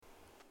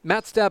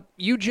Matt Stepp,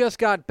 you just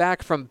got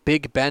back from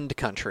Big Bend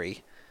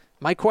country.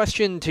 My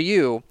question to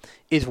you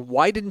is,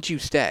 why didn't you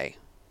stay?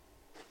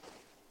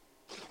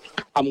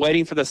 I'm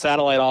waiting for the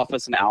satellite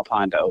office in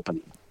Alpine to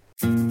open.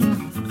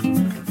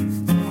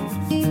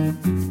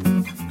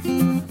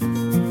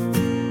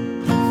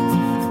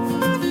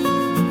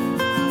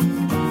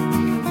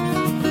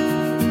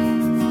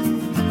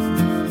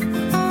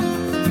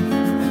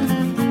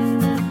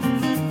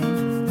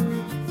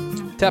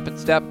 Tep and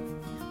Stepp,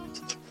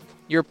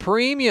 your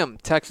premium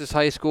Texas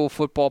high school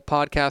football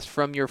podcast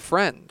from your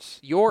friends,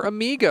 your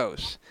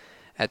amigos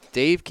at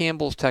Dave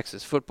Campbell's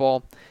Texas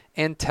Football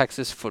and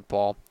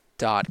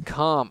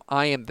TexasFootball.com.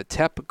 I am the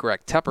Tep,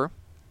 Greg Tepper.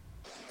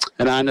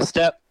 And I'm the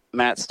Stepp,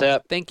 Matt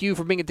Stepp. Thank you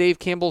for being a Dave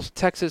Campbell's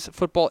Texas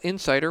Football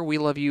Insider. We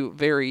love you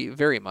very,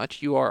 very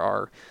much. You are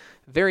our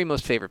very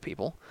most favorite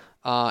people.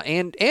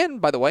 And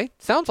by the way,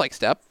 sounds like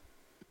Stepp,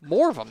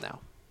 more of them now.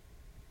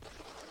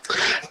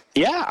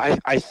 Yeah,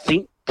 I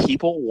think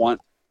people want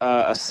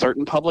a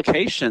certain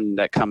publication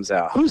that comes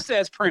out. Who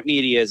says print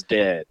media is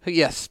dead?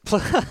 Yes.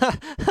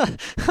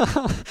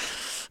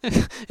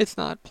 It's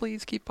not.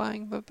 Please keep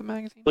buying the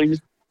magazine.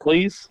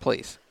 Please.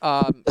 Yes.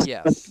 A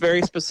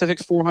very specific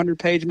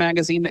 400-page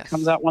magazine that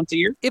comes out once a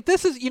year. If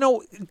this is,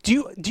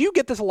 do you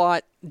get this a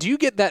lot? Do you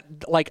get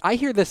that? Like, I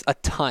hear this a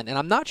ton, and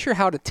I'm not sure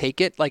how to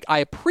take it. Like, I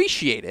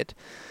appreciate it,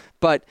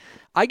 but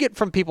I get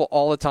from people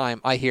all the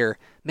time. I hear,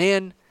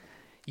 man,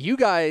 you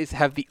guys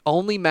have the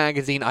only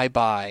magazine I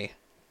buy,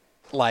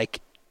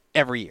 like,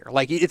 every year.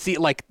 Like, it's the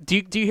Do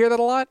you hear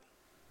that a lot?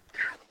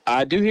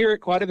 I do hear it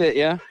quite a bit.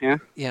 Yeah.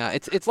 Yeah.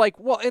 It's like,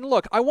 well, and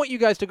look, I want you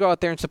guys to go out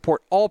there and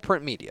support all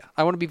print media.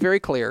 I want to be very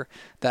clear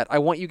that I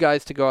want you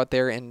guys to go out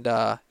there and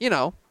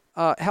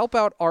help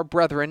out our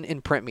brethren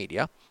in print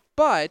media.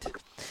 But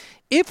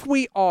if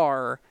we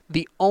are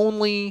the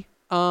only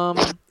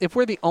if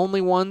we're the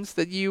only ones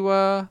that you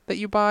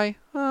buy,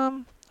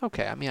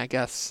 okay. I mean, I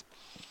guess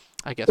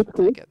we'll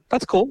take it.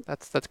 That's cool.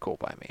 That's cool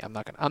by me.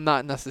 I'm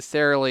not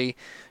necessarily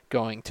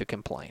going to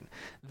complain.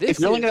 If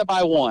you're only going to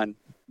buy one,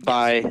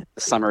 buy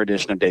the summer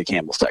edition of Dave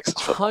Campbell's Texas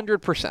Football.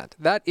 100%.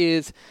 That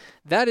is,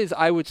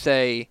 I would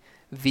say,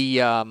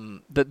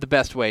 the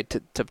best way to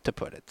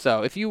put it.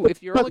 So if you're only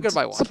going to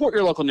buy one, support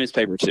your local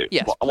newspaper too.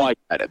 Yes. While you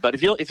at it. But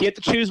if you have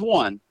to choose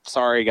one,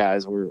 sorry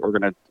guys, we're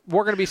gonna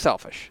be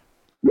selfish.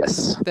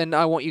 Yes. Then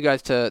I want you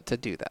guys to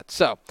do that.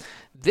 So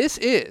this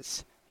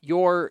is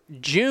your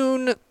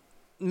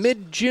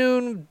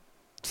mid-June,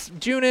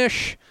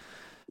 June-ish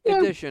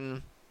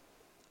edition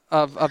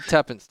of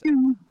Tep and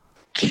Stepp.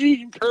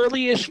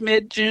 Early-ish,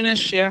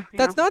 mid-June-ish, yeah.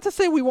 That's not to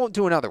say we won't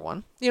do another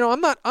one.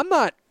 I'm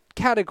not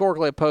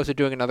categorically opposed to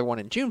doing another one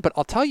in June, but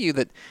I'll tell you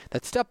that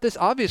Stepp, this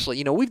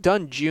obviously, we've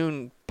done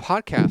June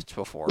podcasts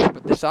before,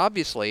 but this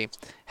obviously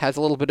has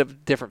a little bit of a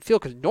different feel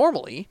because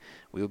normally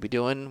we'd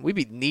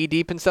be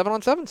knee-deep in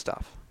 7-on-7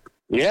 stuff.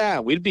 Yeah,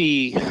 we'd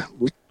be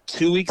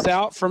 2 weeks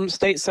out from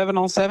state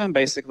 7-on-7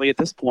 basically at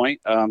this point.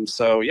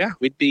 So yeah,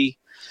 we'd be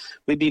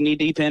knee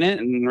deep in it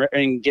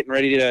and getting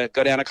ready to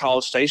go down to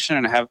College Station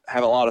and have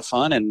a lot of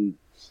fun and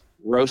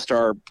roast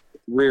our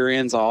rear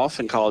ends off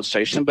in College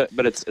Station. But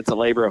it's a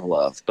labor of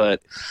love.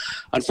 But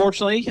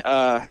unfortunately,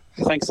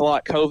 thanks a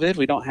lot, COVID,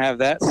 we don't have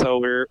that. So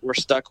we're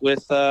stuck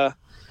with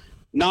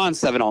non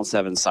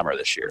 7-on-7 summer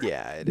this year.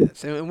 Yeah, it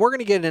is, and we're going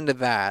to get into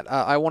that.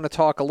 I want to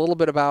talk a little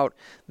bit about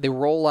the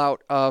rollout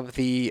of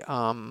the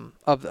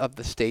of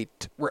the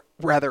state,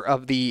 rather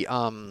of the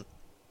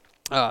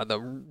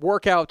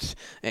workouts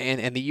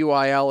and the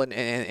UIL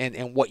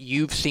and what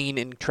you've seen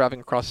in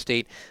traveling across the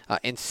state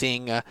and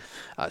seeing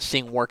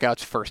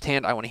workouts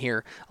firsthand. I want to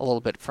hear a little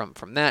bit from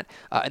that.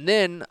 And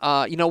then,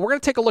 we're going to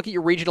take a look at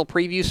your regional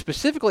previews.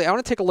 Specifically, I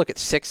want to take a look at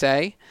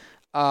 6A.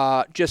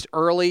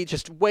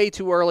 Just way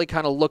too early,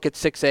 kind of look at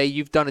 6A.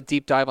 You've done a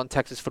deep dive on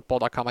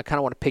TexasFootball.com. I kind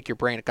of want to pick your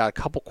brain. I got a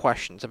couple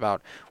questions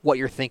about what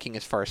you're thinking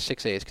as far as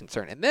 6A is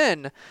concerned. And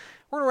then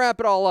we're going to wrap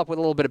it all up with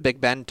a little bit of Big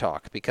Bend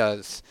talk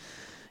because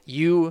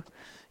you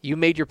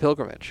made your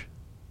pilgrimage.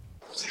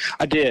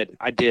 I did.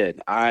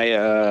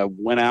 I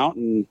went out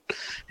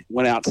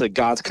to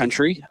God's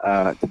country,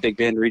 the Big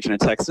Bend region of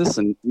Texas,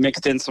 and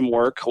mixed in some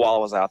work while I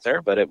was out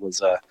there. But it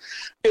was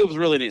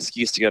really an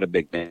excuse to go to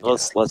Big Bend.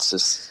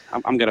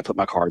 I'm going to put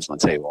my cards on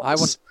the table. I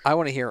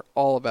want to hear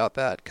all about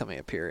that coming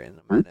up here in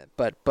a minute.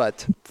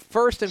 But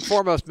first and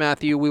foremost,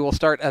 Matthew, we will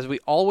start as we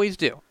always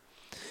do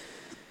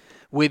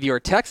with your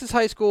Texas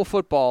high school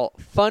football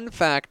fun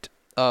fact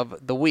of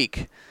the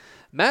week.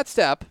 Matt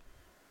Stepp.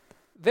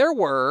 There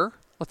were,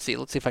 let's see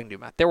if I can do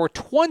math. There were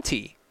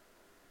 20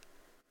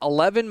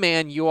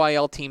 11-man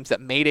UIL teams that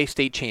made a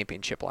state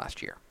championship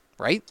last year,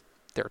 right?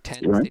 There are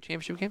 10 state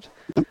championship games.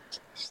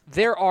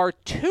 There are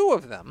 2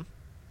 of them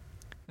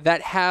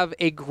that have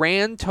a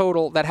grand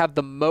total that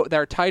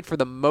are tied for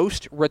the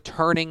most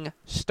returning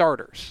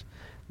starters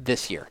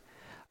this year.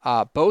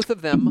 Both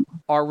of them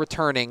are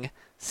returning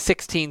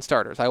 16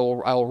 starters. I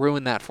will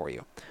ruin that for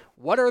you.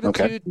 What are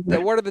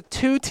the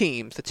two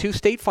teams, the 2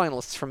 state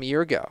finalists from a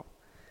year ago,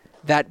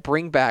 that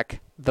bring back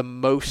the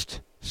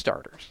most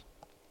starters?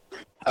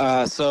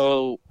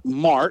 So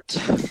Mart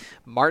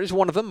Mart is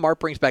one of them. Mart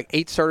brings back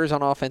 8 starters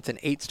on offense and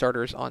 8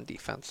 starters on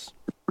defense.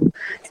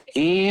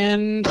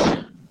 And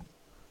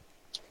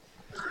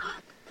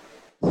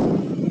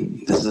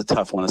this is a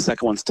tough one. The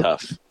second one's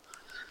tough.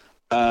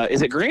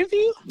 Is it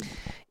Grandview?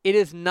 It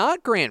is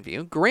not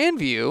Grandview.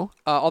 Grandview,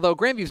 although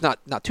Grandview's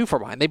not too far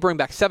behind, they bring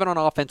back 7 on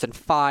offense and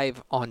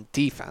 5 on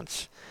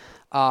defense.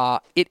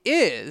 It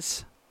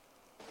is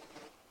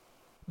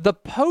the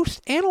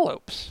Post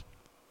Antelopes.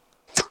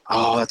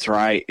 Oh, that's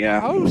right.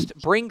 Yeah. Post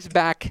brings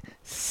back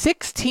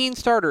 16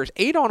 starters,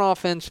 8 on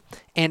offense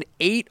and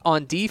 8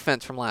 on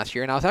defense from last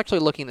year. And I was actually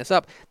looking this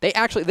up.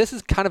 This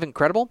is kind of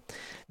incredible.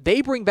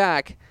 They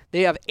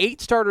have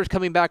 8 starters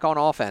coming back on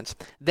offense.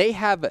 They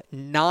have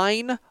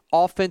 9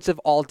 offensive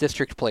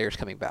all-district players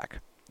coming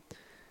back.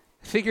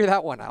 Figure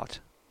that one out.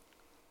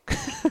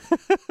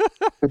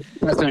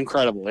 That's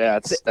incredible. Yeah,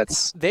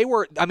 that's. They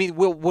were. I mean,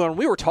 when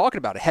we were talking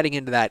about it heading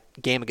into that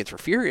game against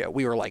Refugio,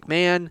 we were like,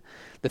 man,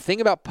 the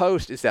thing about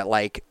Post is that,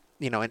 like,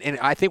 and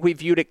I think we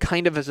viewed it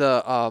kind of as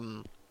a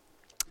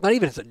not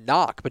even as a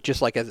knock, but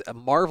just like as a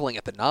marveling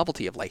at the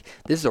novelty of, like,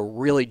 this is a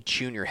really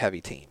junior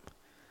heavy team.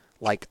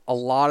 Like, a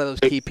lot of those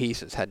key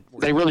pieces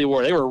They really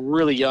were. They were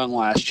really young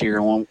last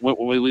year. When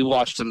we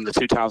watched them the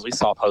 2 times we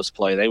saw Post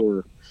play, they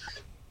were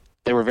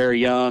very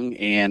young,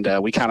 and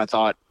we kind of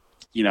thought,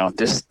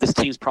 this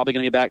team's probably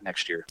going to be back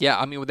next year. Yeah,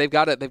 I mean, they've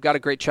got a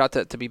great shot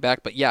to be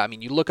back. But yeah, I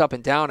mean, you look up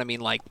and down. I mean,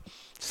 like,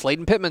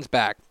 Sladen Pittman's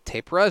back,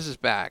 Tay Perez is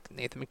back,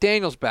 Nathan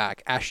McDaniel's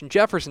back, Ashton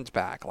Jefferson's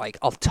back. Like,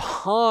 a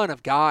ton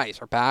of guys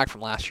are back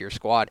from last year's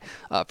squad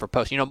for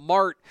Post.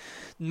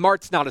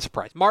 Mart's not a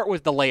surprise. Mart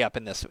was the layup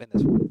in this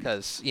one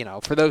because,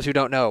 for those who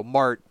don't know,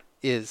 Mart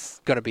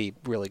is going to be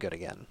really good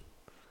again.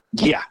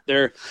 Yeah,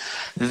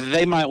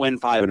 they might win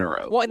 5 in a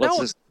row. Well, and that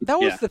was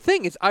the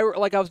thing is I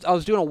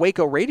was doing a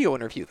Waco radio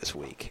interview this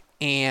week,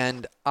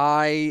 and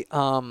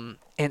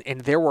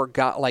and there were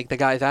the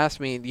guys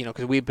asked me,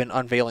 because we've been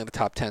unveiling the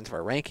top 10s of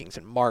our rankings,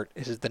 and Mart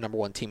is the number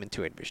 1 team in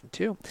 2A Division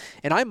 2,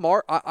 and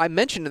I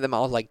mentioned to them, I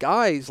was like,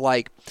 guys,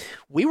 like,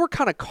 we were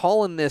kind of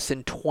calling this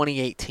in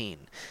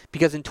 2018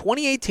 because in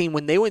 2018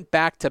 when they went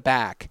back to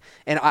back,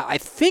 and I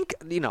think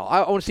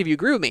I want to see if you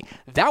agree with me,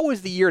 that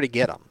was the year to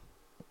get them.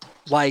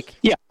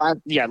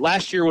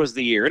 Last year was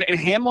the year, and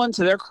Hamlin,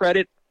 to their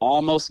credit,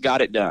 almost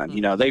got it done.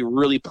 They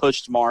really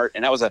pushed Mart,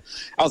 and that was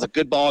a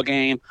good ball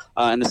game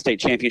in the state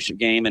championship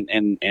game,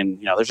 and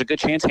there's a good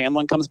chance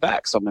Hamlin comes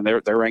back. So I mean,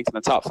 they're ranked in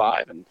the top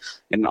 5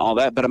 and all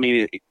that. But I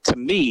mean, to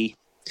me,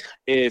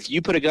 if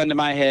you put a gun to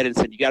my head and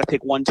said you got to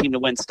pick one team to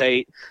win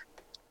state,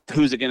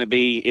 who's it going to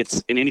be?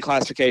 It's in any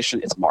classification,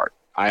 it's Mart.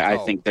 I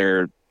think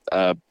they're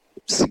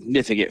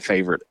significant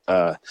favorite.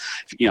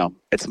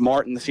 It's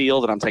Mart in the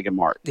field, and I'm taking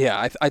Mart.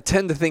 Yeah, I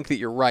tend to think that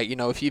you're right.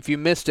 If you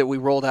missed it,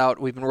 we've been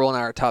rolling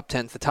out our top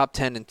 10s. The top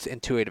 10 in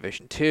 2A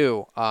Division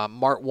 2,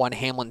 Mart 1,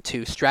 Hamlin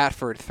 2,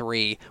 Stratford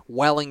 3,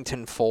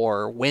 Wellington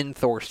 4,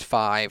 Windthorst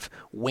 5,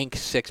 Wink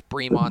 6,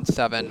 Bremont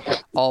 7,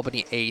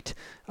 Albany 8,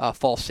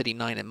 Falls City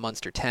 9, and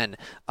Munster 10.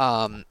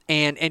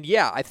 And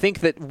yeah, I think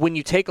that when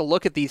you take a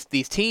look at these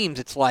teams,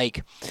 it's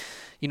like,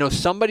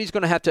 somebody's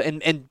going to have to,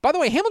 and by the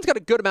way, Hamlin's got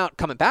a good amount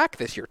coming back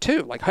this year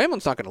too. Like,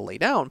 Hamlin's not going to lay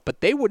down, but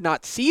they would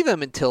not see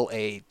them until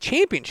a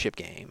championship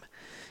game.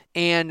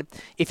 And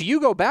if you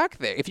go back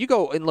there, if you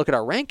go and look at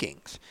our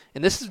rankings,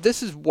 and this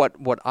is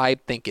what I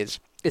think is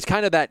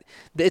kind of that,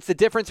 it's the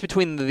difference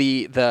between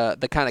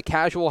the kind of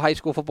casual high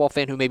school football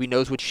fan who maybe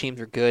knows which teams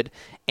are good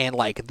and,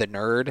 like, the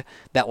nerd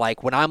that,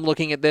 like, when I'm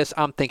looking at this,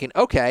 I'm thinking,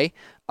 okay,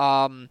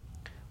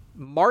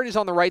 Mart is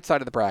on the right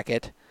side of the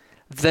bracket.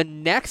 The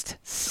next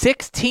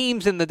 6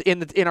 teams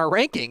in our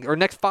ranking, or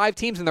next 5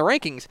 teams in the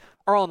rankings,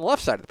 are on the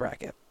left side of the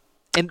bracket,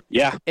 and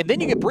then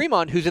you get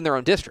Bremont, who's in their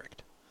own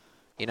district,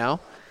 Yep.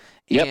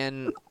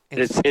 And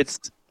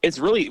it's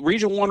really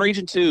Region 1,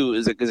 Region 2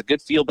 is a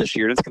good field this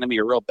year. It's going to be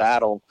a real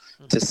battle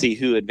to see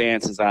who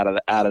advances out of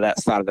that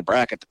side of the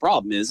bracket. The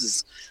problem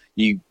is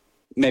you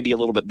may be a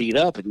little bit beat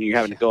up, and you're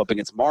having to go up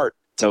against Mart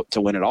to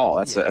win it all.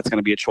 That's going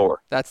to be a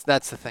chore. That's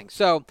the thing.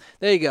 So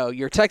there you go.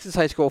 Your Texas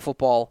high school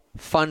football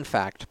fun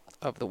fact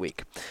of the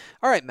week.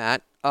 All right,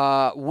 Matt.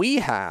 We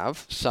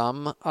have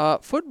some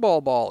football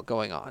ball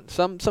going on.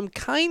 Some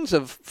kinds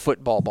of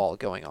football ball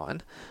going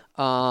on.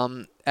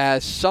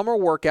 As summer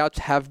workouts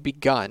have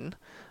begun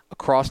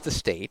across the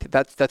state.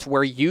 That's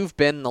where you've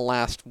been the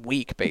last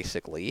week,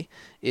 basically,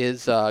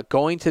 is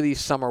going to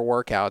these summer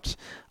workouts.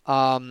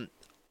 I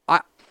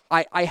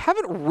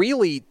haven't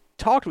really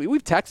talked with you.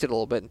 We've texted a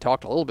little bit and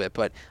talked a little bit,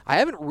 but I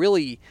haven't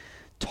really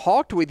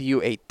talked with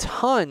you a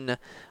ton.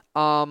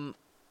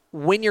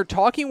 When you're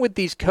talking with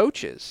these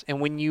coaches and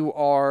when you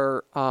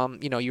are,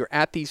 you're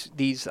at these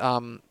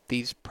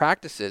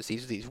practices,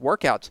 these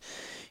workouts,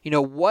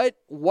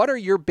 what are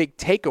your big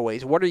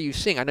takeaways? What are you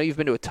seeing? I know you've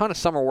been to a ton of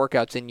summer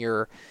workouts in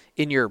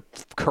your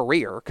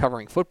career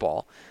covering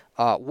football.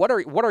 What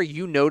are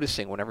you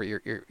noticing whenever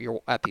you're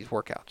at these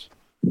workouts?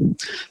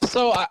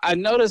 So I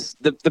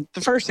noticed the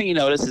first thing you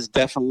notice is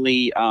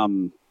definitely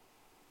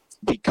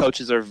the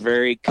coaches are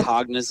very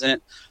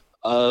cognizant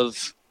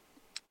of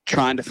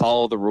trying to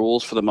follow the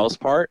rules for the most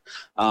part.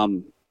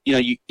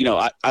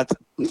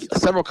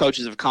 several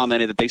coaches have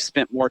commented that they've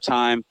spent more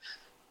time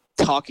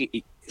talking.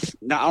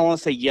 Not, I don't want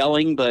to say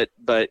yelling, but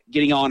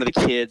getting on to the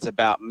kids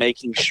about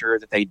making sure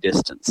that they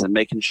distance and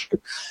making sure,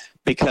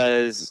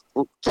 because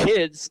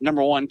kids,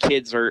 number one,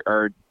 kids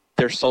are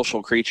they're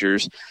social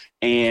creatures,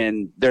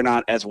 and they're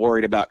not as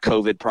worried about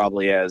COVID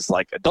probably as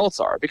like adults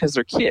are, because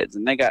they're kids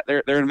and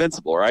they're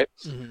invincible, right?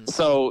 Mm-hmm.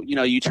 So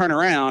you turn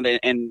around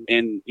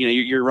and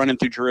you're running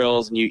through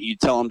drills, and you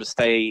tell them to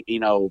stay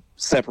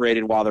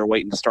separated while they're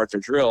waiting to start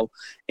their drill,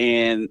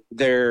 and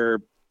they're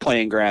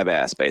playing grab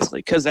ass basically,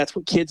 because that's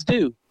what kids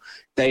do.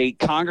 They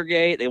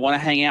congregate, they want to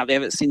hang out, they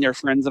haven't seen their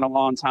friends in a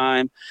long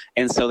time,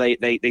 and so they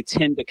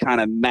tend to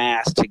kind of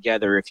mass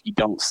together if you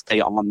don't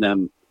stay on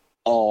them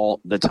all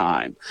the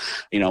time.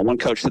 One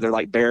coach said they're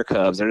like bear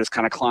cubs. They're just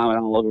kind of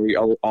climbing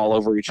all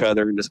over each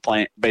other and just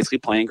basically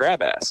playing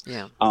grab ass.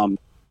 Yeah.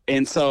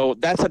 And so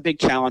that's a big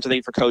challenge, I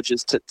think, for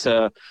coaches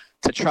to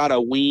try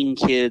to wean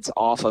kids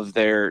off of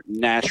their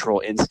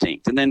natural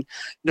instinct. And then,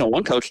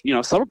 one coach,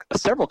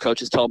 several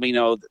coaches told me,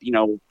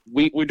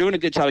 we're doing a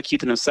good job of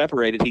keeping them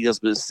separated. He goes,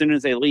 but as soon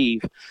as they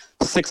leave,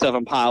 6 of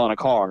them pile in a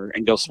car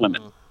and go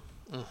swimming.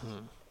 Mm-hmm.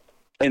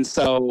 And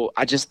so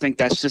I just think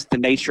that's just the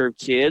nature of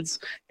kids.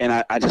 And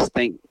I just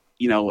think,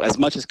 as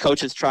much as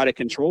coaches try to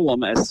control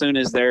them, as soon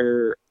as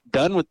they're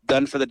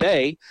done for the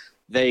day,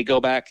 they go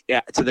back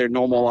to their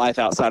normal life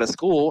outside of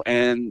school,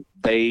 and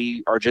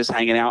they are just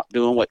hanging out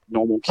doing what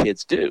normal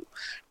kids do.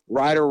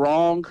 Right or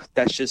wrong,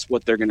 that's just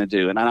what they're going to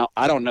do. And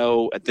I don't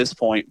know at this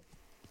point.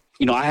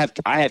 I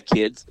have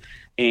kids,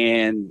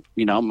 and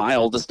my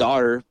oldest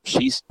daughter,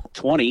 she's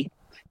 20,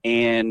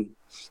 and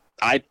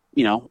I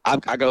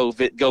go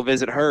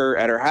visit her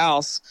at her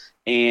house,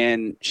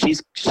 and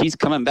she's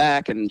coming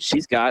back, and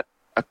she's got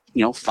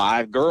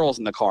 5 girls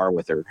in the car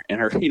with her,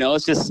 and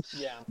it's just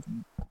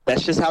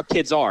that's just how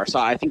kids are. So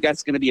I think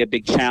that's going to be a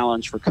big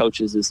challenge for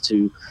coaches, is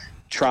to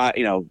try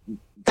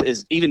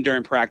is even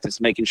during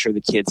practice making sure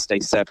the kids stay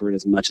separate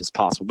as much as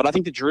possible. But I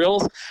think the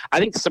drills,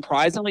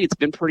 surprisingly, it's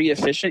been pretty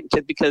efficient,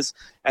 because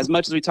as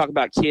much as we talk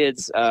about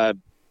kids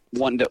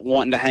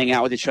wanting to hang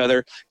out with each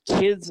other,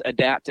 kids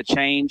adapt to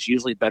change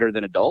usually better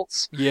than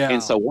adults. Yeah.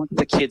 And so once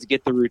the kids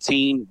get the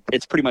routine,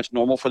 it's pretty much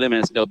normal for them,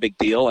 and it's no big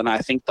deal. And I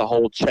think the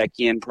whole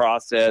check-in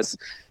process,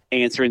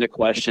 answering the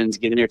questions,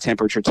 getting their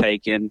temperature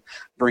taken,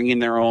 bringing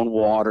their own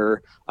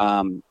water,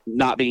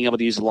 not being able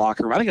to use the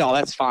locker room, I think all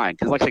that's fine,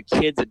 because like the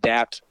kids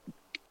adapt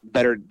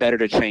better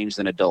to change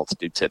than adults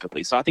do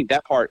typically. So I think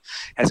that part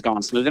has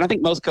gone smooth, and I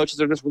think most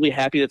coaches are just really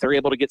happy that they're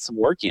able to get some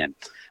work in.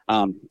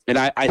 And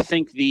I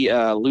think the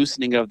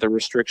loosening of the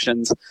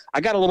restrictions,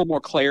 I got a little more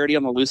clarity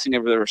on the loosening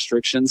of the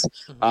restrictions,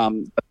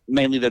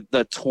 mainly the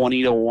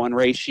 20-to-1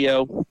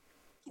 ratio.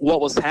 What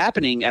was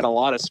happening at a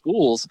lot of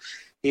schools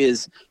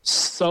is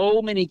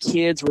so many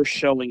kids were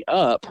showing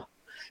up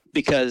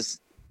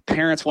because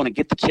parents want to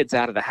get the kids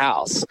out of the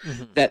house,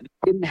 that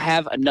didn't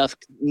have enough.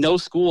 No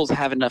schools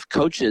have enough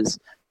coaches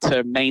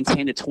to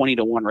maintain a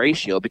 20-to-1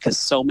 ratio, because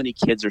so many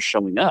kids are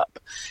showing up.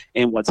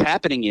 And what's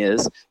happening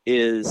is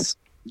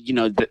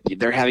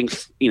they're having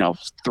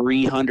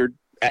 300,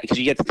 because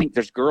you get to think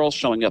there's girls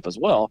showing up as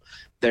well.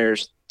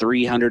 There's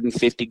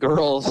 350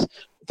 girls,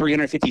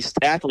 350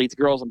 athletes,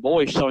 girls and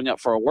boys, showing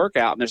up for a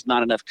workout, and there's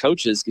not enough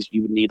coaches, because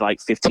you would need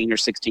like 15 or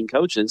 16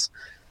 coaches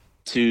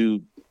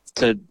to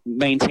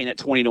maintain that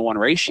 20-to-1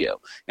 ratio.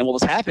 And what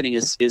was happening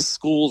is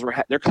schools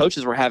their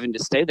coaches were having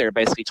to stay there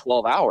basically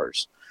 12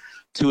 hours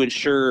to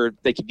ensure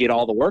they could get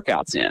all the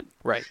workouts in.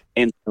 Right.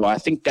 And so I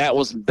think that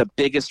was the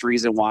biggest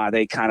reason why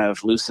they kind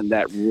of loosened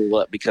that rule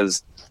up,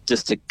 because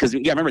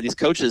remember, these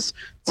coaches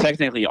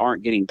technically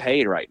aren't getting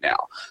paid right now.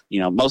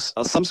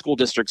 Some school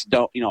districts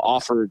don't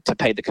offer to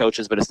pay the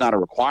coaches, but it's not a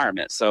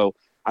requirement. So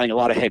I think a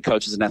lot of head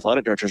coaches and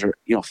athletic directors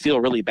feel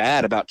really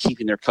bad about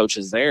keeping their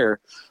coaches there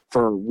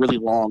for really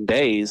long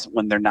days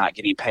when they're not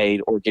getting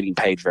paid, or getting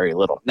paid very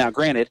little. Now,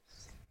 granted,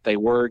 they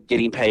were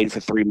getting paid for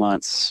 3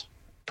 months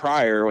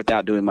prior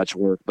without doing much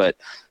work, but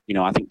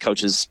I think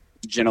coaches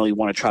generally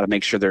want to try to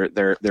make sure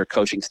their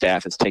coaching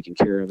staff is taken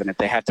care of, and if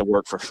they have to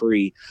work for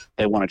free,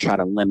 they want to try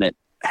to limit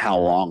how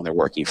long they're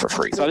working for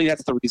free. So I think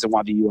that's the reason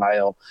why the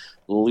UIL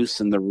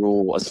loosened the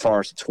rule as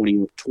far as the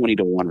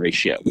 20-to-1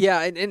 ratio.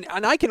 Yeah, and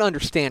I can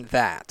understand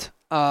that.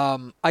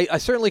 I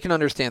certainly can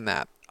understand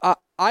that.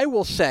 I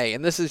will say,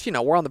 and this is,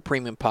 we're on the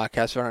premium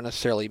podcast, so I don't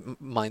necessarily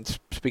mind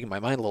speaking my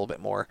mind a little bit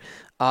more.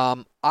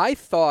 I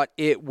thought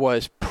it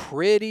was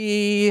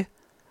pretty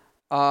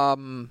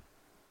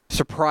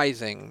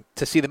surprising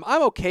to see them.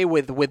 I'm okay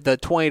with the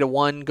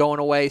 20-to-1 going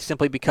away,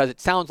 simply because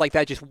it sounds like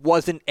that just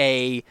wasn't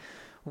a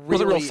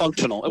really, wasn't real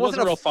functional. It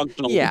wasn't real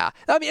functional. Yeah,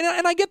 I mean,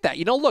 and I get that.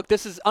 Look,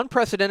 this is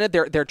unprecedented.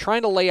 They're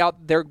trying to lay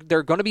out. They're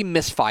going to be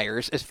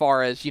misfires as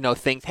far as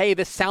things. Hey,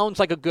 this sounds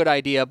like a good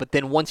idea, but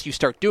then once you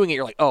start doing it,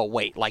 you're like, oh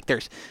wait, like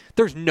there's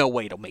no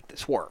way to make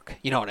this work.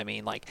 You know what I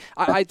mean? Like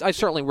I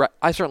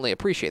certainly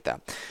appreciate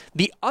that.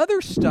 The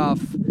other stuff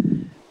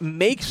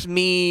makes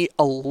me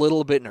a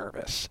little bit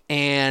nervous,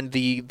 and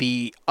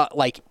the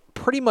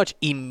pretty much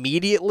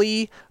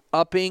immediately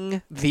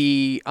upping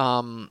the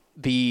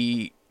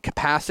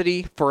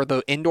capacity for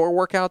the indoor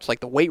workouts, like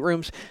the weight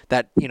rooms,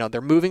 that,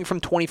 they're moving from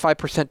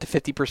 25% to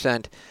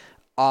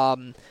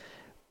 50%.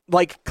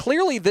 Like,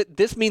 clearly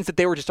this means that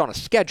they were just on a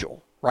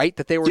schedule, right?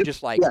 That they were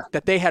just like,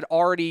 that they had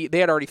already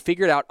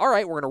figured out, all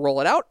right, we're going to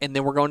roll it out, and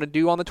then we're going to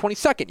do on the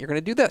 22nd, you're going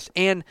to do this.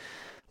 And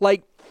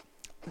like,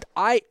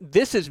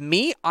 this is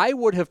me. I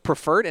would have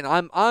preferred, and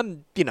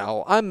I'm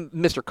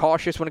Mr.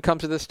 Cautious when it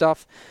comes to this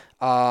stuff.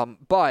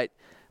 But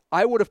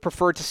I would have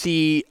preferred to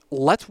see,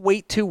 let's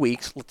wait 2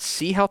 weeks. Let's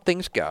see how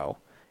things go.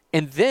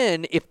 And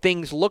then if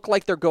things look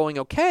like they're going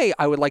okay,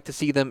 I would like to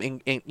see them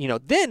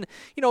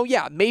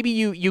maybe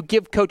you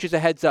give coaches a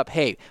heads up.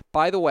 Hey,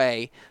 by the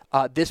way,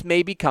 this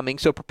may be coming,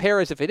 so prepare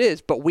as if it is,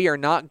 but we are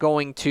not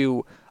going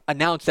to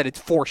announce that it's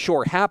for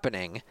sure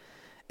happening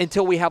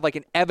until we have like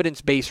an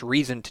evidence-based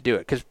reason to do it.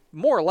 Because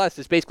more or less,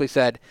 this basically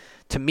said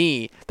to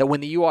me that when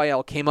the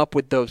UIL came up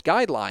with those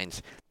guidelines,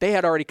 they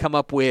had already come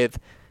up with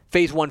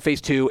phase 1,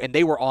 phase 2, and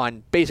they were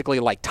on basically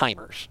like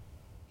timers.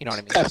 You know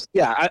what I mean?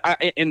 Yeah,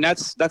 and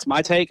that's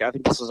my take. I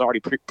think this was already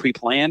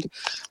pre-planned.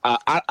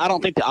 I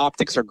don't think the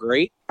optics are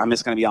great. I'm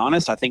just going to be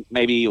honest. I think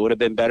maybe it would have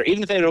been better,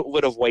 even if they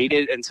would have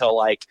waited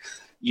until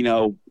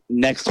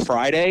next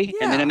Friday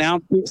and then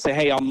announce it. Say,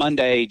 hey, on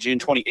Monday, June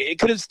 20. It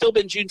could have still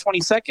been June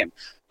 22nd,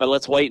 but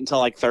let's wait until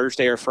like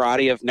Thursday or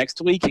Friday of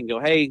next week and go,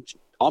 hey,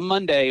 on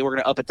Monday we're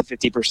going to up it to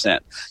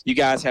 50%. You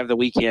guys have the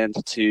weekend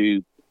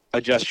to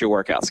adjust your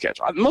workout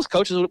schedule. Most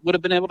coaches would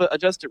have been able to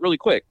adjust it really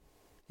quick.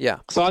 Yeah.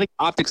 So I think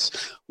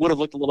optics would have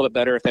looked a little bit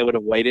better if they would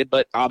have waited,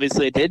 but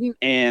obviously it didn't,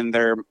 and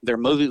they're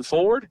moving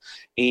forward,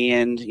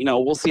 and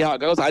we'll see how it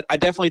goes. I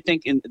definitely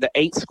think in the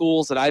 8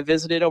 schools that I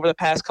visited over the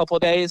past couple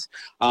of days,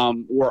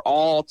 were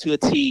all to a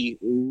T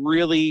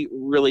really,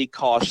 really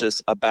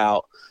cautious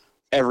about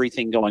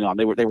everything going on.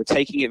 They were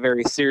taking it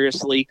very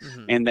seriously,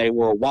 and they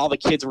were, while the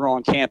kids were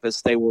on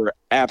campus, they were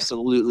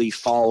absolutely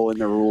following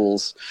the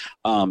rules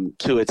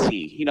to a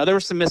T. There were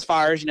some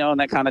misfires, and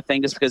that kind of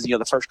thing, just because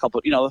the first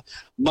couple,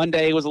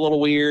 Monday was a little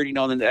weird,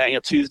 and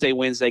then Tuesday,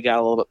 Wednesday got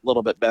a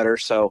little bit better.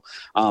 So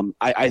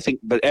I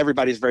think, but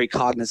everybody's very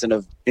cognizant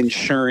of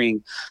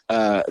ensuring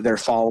they're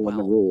following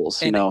the rules.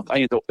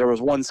 There was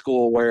one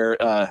school where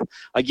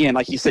again,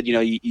 like you said,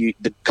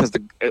 because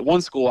at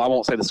one school, I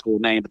won't say the school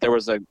name, but there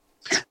was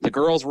the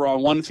girls were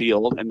on one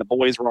field and the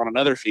boys were on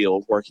another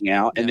field working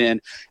out, and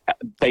then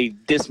they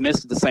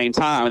dismissed at the same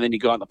time, and then you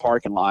go out in the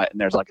parking lot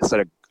and there's, like I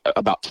said,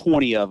 about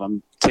 20 of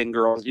them, 10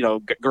 girls,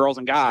 girls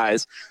and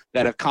guys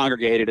that have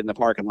congregated in the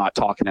parking lot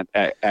talking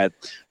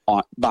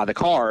by the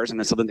cars, and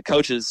then so then the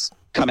coaches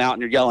come out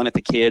and you're yelling at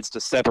the kids to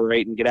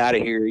separate and get out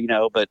of here,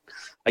 but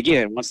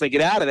again, once they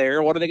get out of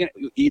there, what are they going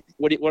to eat?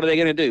 What are they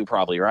going to do?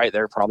 Probably, right?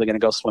 They're probably going to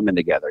go swimming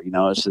together.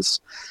 It's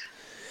just.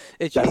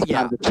 That's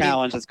kind of the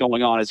challenge that's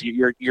going on, is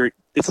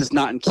this is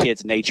not in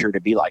kids' nature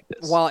to be like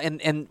this. Well,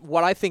 and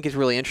what I think is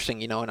really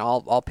interesting, and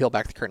I'll peel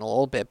back the curtain a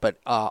little bit, but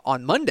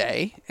on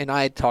Monday, and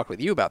I had talked with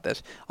you about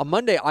this, on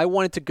Monday I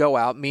wanted to go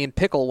out, me and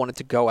Pickle wanted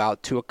to go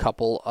out to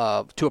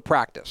a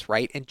practice,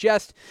 right? And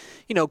just,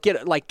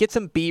 get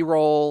some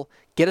B-roll,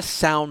 get a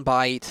sound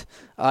bite,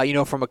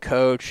 from a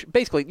coach.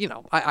 Basically,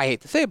 I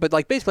hate to say it, but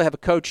basically have a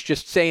coach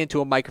just say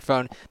into a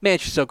microphone, man,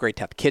 it's just so great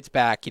to have the kids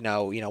back.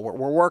 We're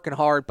working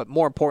hard, but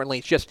more importantly,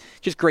 it's just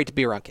great to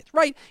be around kids,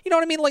 right? You know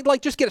what I mean?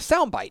 Like just get a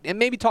sound bite and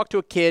maybe talk to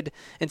a kid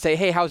and say,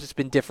 hey, how's this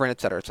been different,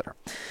 et cetera, et cetera.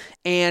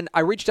 And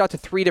I reached out to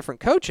 3 different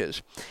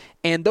coaches,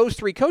 and those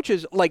 3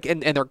 coaches,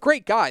 and they're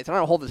great guys, and I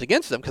don't hold this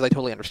against them because I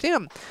totally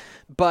understand,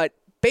 but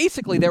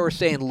basically they were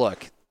saying,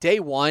 look, day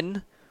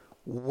 1,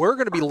 we're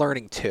going to be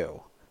learning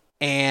too.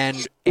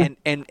 And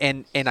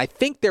I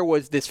think there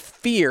was this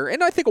fear,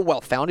 and I think a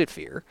well-founded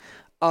fear,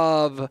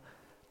 of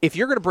if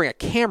you're going to bring a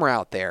camera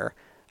out there,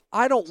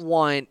 I don't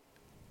want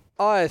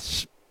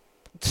us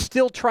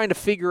still trying to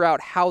figure out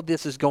how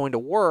this is going to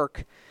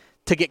work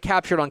to get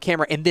captured on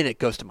camera, and then it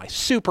goes to my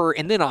super,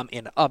 and then I'm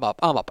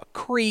up a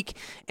creek,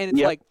 and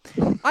it's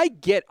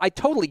I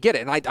totally get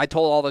it, and I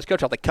told all those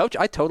coaches, I was like, Coach,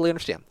 I totally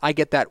understand. I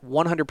get that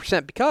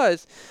 100%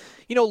 because,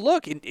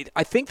 look,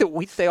 I think that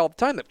we say all the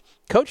time that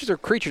coaches are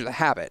creatures of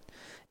habit.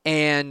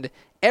 And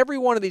every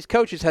one of these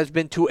coaches has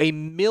been to a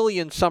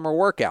million summer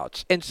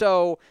workouts. And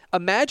so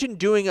imagine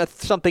doing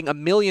something a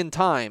million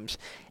times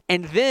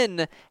and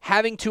then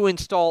having to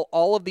install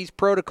all of these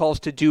protocols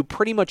to do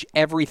pretty much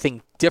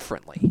everything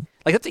differently.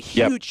 That's a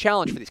huge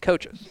challenge for these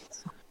coaches.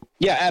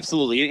 Yeah,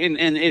 absolutely.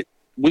 And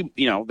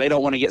they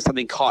don't want to get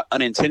something caught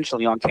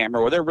unintentionally on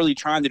camera, or they're really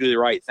trying to do the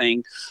right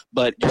thing,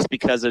 but just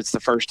because it's the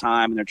first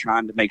time and they're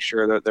trying to make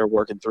sure that they're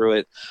working through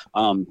it,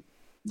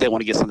 they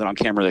want to get something on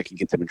camera that can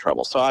get them in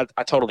trouble. So I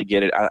totally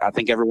get it. I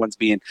think everyone's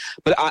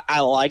but I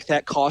like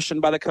that caution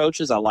by the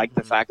coaches. I like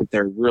the fact that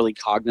they're really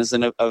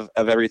cognizant of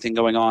everything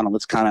going on, and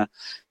let's kind of,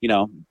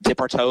 dip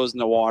our toes in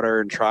the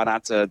water and try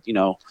not to,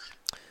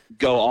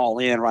 go all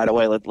in right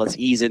away. Let's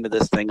ease into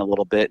this thing a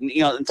little bit. And,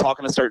 and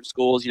talking to certain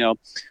schools,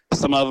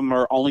 some of them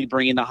are only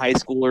bringing the high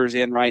schoolers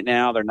in right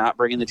now. They're not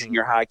bringing the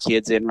junior high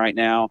kids in right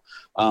now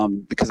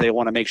because they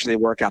want to make sure they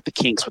work out the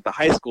kinks with the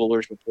high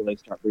schoolers before they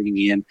start bringing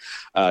in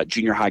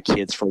junior high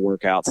kids for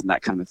workouts and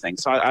that kind of thing.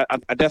 So I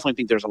definitely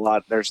think there's a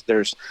lot.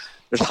 There's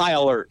high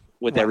alert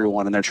with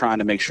everyone, and they're trying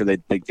to make sure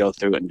they go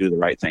through it and do the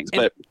right things.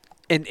 But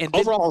and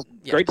overall,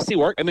 great to see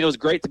work. I mean, it was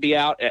great to be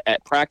out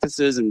at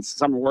practices and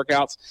summer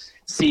workouts,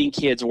 seeing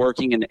kids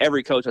working, and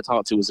every coach I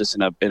talked to was just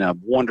in a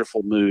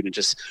wonderful mood and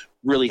just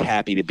really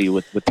happy to be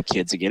with the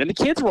kids again. And the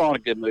kids were all in a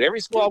good mood. Every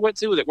school I went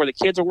to where the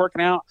kids are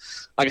working out,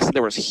 like I said,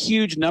 there was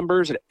huge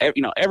numbers. And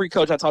every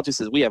coach I talked to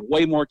says we have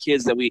way more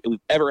kids than we've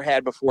ever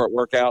had before at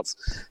workouts.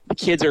 The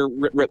kids are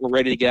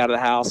ready to get out of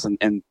the house,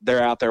 and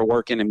they're out there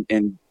working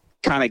and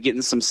kind of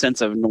getting some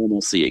sense of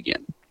normalcy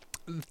again.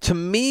 To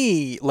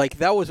me, like,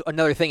 that was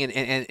another thing,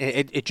 and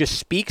it just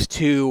speaks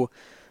to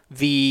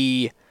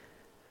the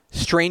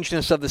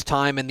strangeness of this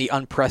time and the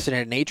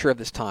unprecedented nature of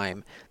this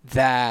time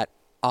that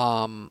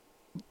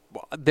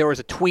there was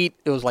a tweet,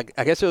 it was like,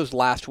 I guess it was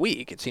last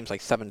week, it seems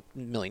like 7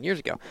 million years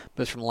ago,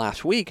 but it's from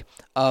last week,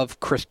 of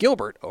Chris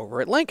Gilbert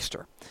over at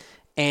Lancaster.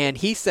 And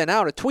he sent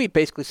out a tweet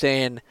basically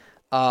saying,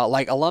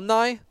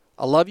 alumni,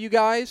 I love you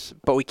guys,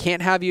 but we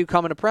can't have you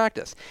coming to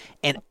practice.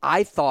 And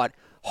I thought,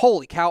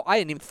 holy cow, I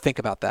didn't even think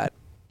about that.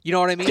 You know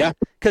what I mean? Yeah.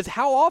 Because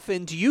how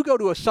often do you go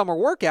to a summer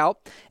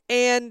workout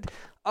and,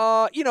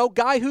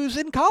 guy who's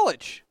in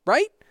college,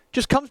 right?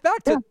 Just comes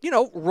back to,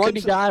 runs. Could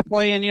be guy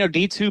playing,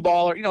 D2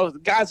 ball, or, the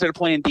guys that are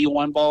playing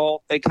D1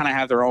 ball, they kind of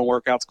have their own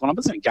workouts going on.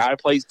 But some guy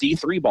plays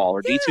D3 ball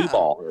or D2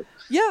 ball or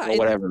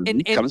whatever.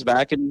 And comes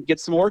back and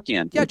gets some work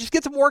in. Yeah, just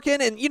get some work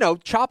in and,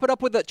 chop it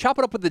up with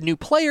the new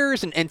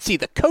players and see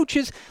the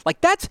coaches. Like,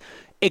 that's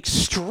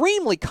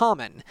extremely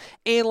common.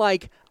 And,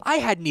 like, I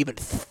hadn't even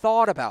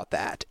thought about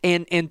that.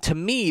 And to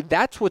me,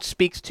 that's what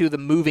speaks to the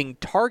moving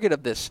target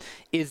of this,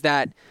 is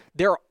that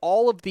there are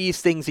all of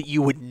these things that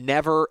you would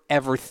never,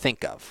 ever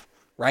think of,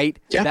 right?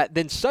 Yeah. That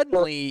then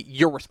suddenly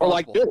you're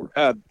responsible.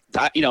 Or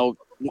like,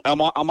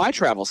 on my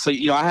travels. So,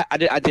 I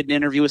did an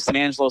interview with San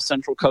Angelo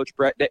Central coach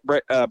Brent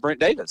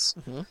Davis.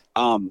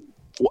 Mm-hmm.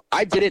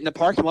 I did it in the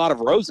parking lot of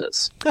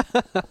Roses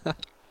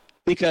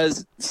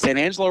because San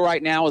Angelo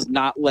right now is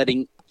not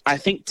letting. I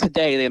think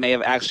today they may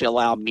have actually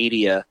allowed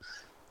media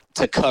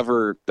to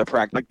cover the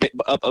practice.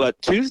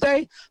 Like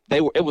Tuesday,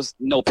 it was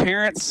no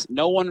parents,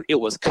 no one. It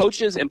was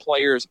coaches and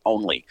players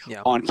only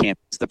on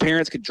campus. The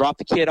parents could drop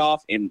the kid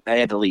off and they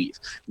had to leave.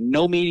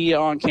 No media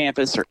on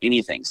campus or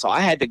anything. So I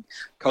had to.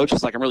 Coach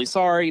was like, I'm really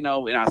sorry, and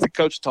I said,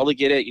 Coach, totally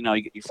get it.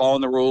 You're following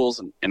the rules,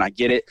 and I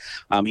get it.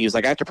 He was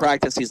like, after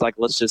practice, he's like,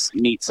 let's just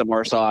meet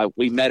somewhere. So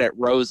we met at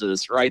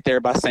Roses right there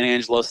by San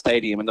Angelo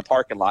Stadium in the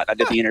parking lot. I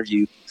did the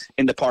interview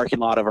in the parking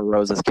lot of a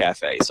Roses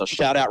Cafe. So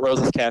shout out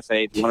Roses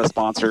Cafe. If you want to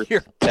sponsor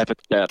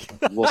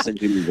Stepp, we'll send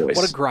you the voice.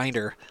 What a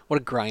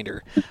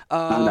grinder.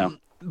 I know.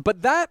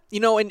 But that,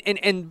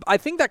 and I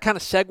think that kind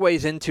of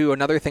segues into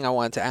another thing I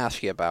wanted to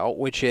ask you about,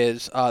 which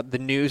is the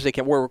news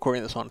that we're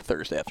recording this on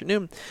Thursday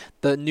afternoon,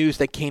 the news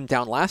that came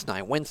down last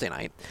night, Wednesday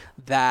night,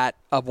 that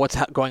of what's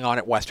going on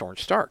at West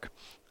Orange Stark,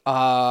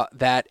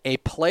 that a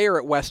player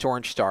at West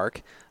Orange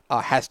Stark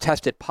has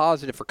tested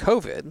positive for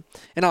COVID,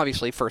 and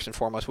obviously, first and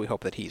foremost, we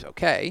hope that he's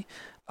okay,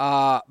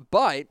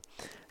 but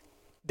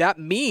that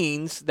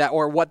means that,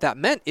 or what that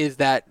meant is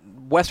that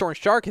West Orange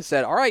Stark has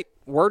said, all right,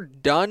 we're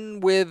done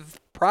with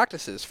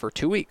practices for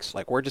 2 weeks.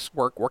 Like, we're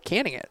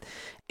canning it.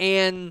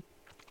 And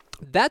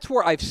that's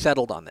where I've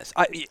settled on this.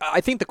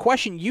 I think the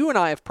question you and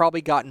I have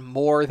probably gotten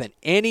more than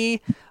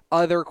any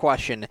other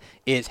question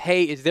is,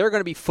 hey, is there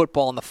going to be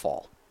football in the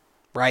fall?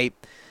 Right?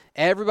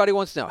 Everybody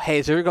wants to know, hey,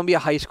 is there going to be a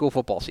high school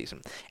football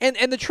season?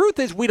 And the truth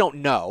is, we don't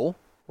know,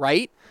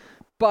 right?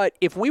 But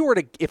if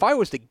I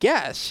was to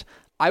guess,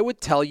 I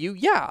would tell you,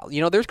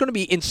 there's going to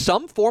be, in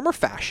some form or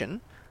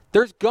fashion,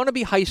 there's going to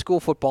be high school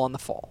football in the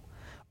fall.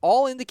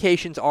 All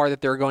indications are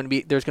that there's going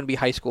to be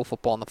high school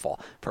football in the fall.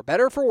 For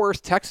better or for worse,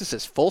 Texas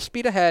is full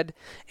speed ahead,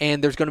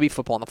 and there's going to be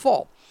football in the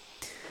fall.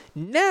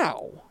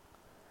 Now,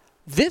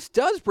 this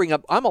does bring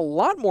up, I'm a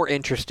lot more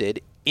interested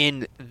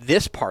in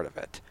this part of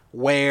it,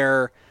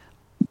 where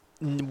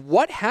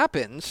what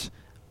happens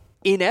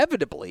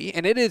inevitably,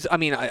 and it is, I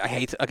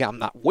hate, again, I'm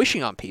not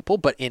wishing on people,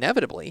 but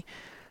inevitably,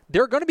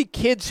 there are going to be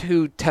kids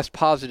who test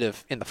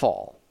positive in the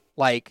fall.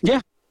 Like,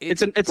 yeah,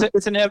 it's an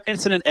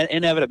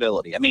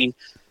inevitability. I mean,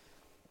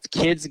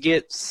 kids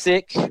get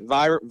sick,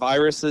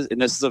 viruses,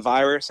 and this is a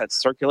virus that's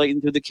circulating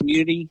through the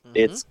community. Mm-hmm.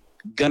 It's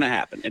gonna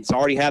happen. It's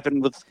already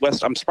happened with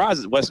West. I'm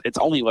surprised it's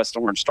only West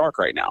Orange Stark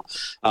right now,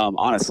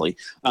 honestly.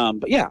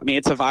 But yeah,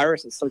 it's a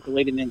virus that's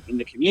circulating in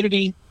the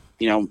community.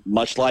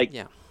 Much like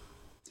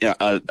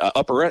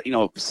upper,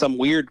 some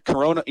weird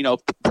corona.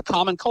 The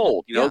common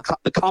cold.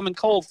 The common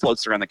cold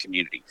floats around the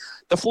community.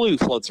 The flu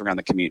floats around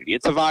the community.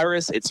 It's a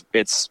virus.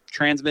 It's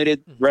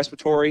transmitted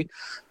respiratory.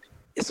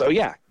 So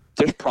yeah.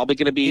 there's probably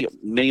going to be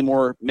many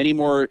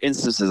more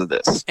instances of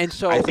this. And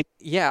so, I think,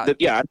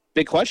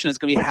 big question is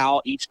going to be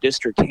how each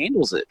district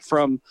handles it.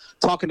 From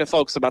talking to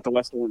folks about the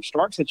West Orange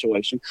Stark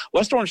situation,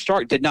 West Orange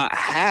Stark didn't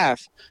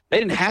have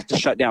to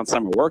shut down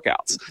summer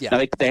workouts.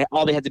 Yeah. Now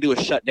all they had to do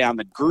was shut down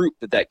the group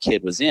that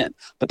kid was in.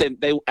 But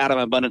they out of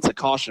abundance of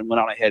caution, went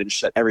on ahead and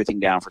shut everything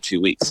down for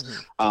 2 weeks,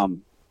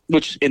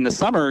 which in the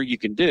summer you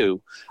can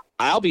do.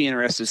 I'll be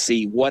interested to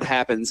see what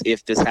happens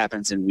if this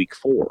happens in week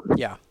 4.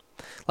 Yeah.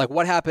 Like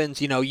what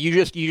happens, you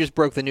just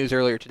broke the news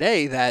earlier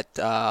today that,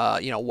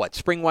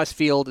 Spring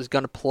Westfield is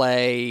going to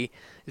play,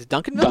 is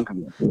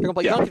Duncanville? They're going to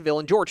play Duncanville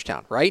in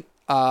Georgetown, right?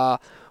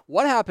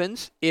 What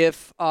happens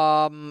if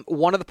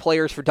one of the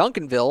players for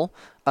Duncanville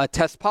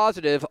tests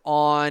positive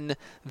on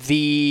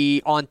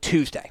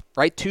Tuesday,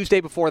 right? Tuesday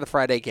before the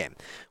Friday game.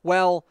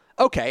 Well,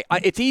 okay,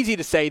 it's easy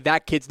to say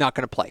that kid's not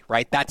going to play,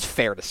 right? That's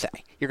fair to say.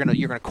 You're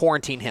gonna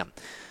quarantine him.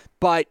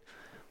 But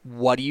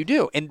what do you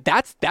do? And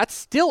that's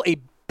still a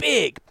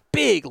big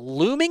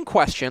looming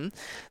question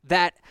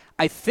that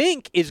I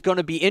think is going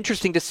to be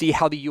interesting to see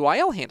how the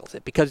UIL handles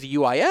it, because the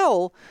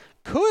UIL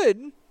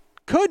could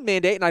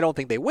mandate, and I don't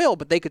think they will,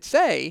 but they could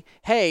say,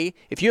 hey,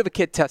 if you have a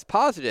kid test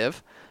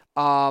positive,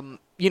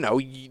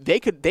 they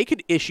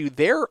could issue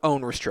their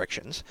own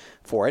restrictions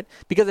for it.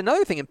 Because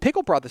another thing, and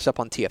Pickle brought this up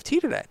on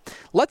TFT today.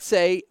 Let's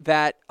say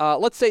that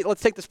let's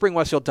take the Spring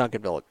Westfield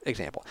Duncanville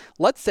example.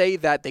 Let's say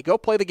that they go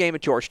play the game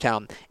at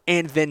Georgetown,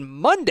 and then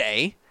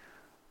Monday,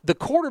 the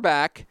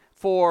quarterback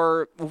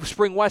for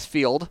Spring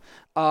Westfield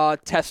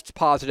tests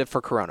positive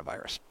for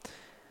coronavirus.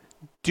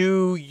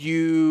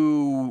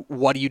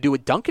 What do you do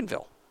with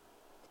Duncanville?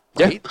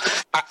 Right?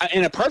 Yeah.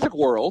 In a perfect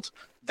world,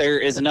 there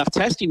is enough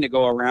testing to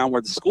go around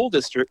where the school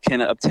district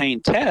can obtain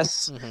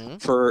tests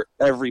for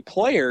every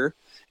player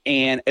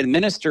and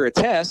administer a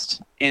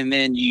test, and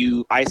then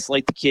you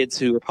isolate the kids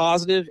who are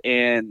positive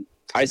and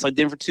isolate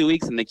them for 2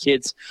 weeks, and the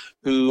kids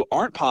who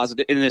aren't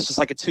positive, and it's just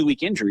like a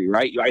 2-week injury,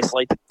 right? You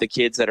isolate the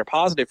kids that are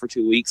positive for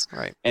 2 weeks,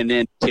 right, and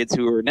then kids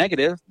who are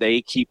negative,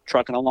 they keep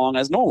trucking along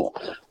as normal.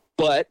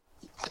 But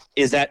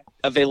is that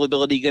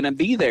availability going to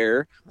be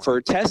there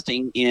for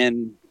testing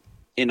in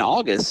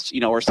August,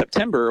 or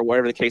September, or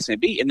whatever the case may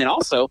be? And then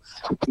also,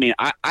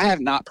 I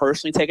have not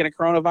personally taken a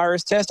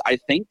coronavirus test. I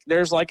think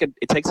there's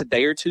it takes a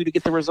day or two to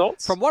get the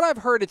results. From what I've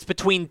heard, it's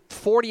between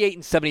 48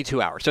 and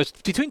 72 hours. So it's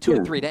between 2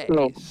 and 3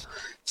 days.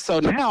 So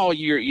now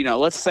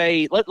let's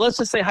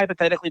just say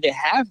hypothetically they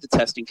have the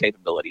testing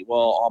capability.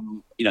 Well,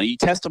 you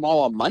test them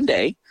all on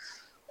Monday.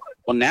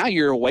 Well, now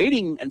you're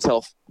waiting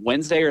until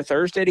Wednesday or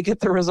Thursday to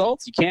get the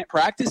results. You can't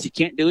practice, you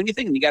can't do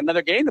anything, and you got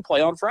another game to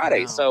play on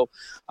Friday. Wow. So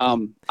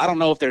I don't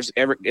know if there's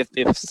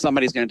if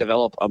somebody's going to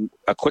develop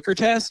a quicker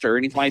test or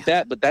anything like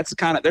that. But that's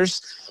kind of there's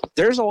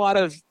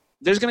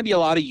going to be a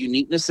lot of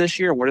uniqueness this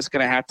year, and we're just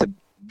going to have to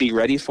be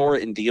ready for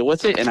it and deal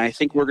with it. And I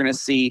think we're going to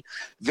see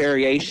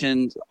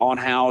variations on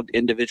how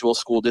individual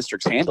school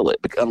districts handle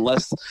it,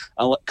 because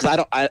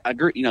I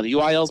agree, the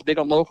UIL is big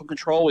on local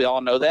control. We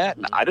all know that.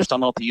 And I just don't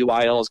know if the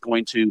UIL is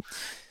going to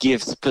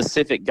give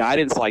specific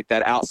guidance like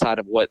that outside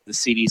of what the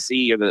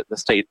CDC or the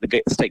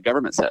state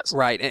government says.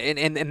 Right.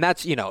 And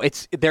that's,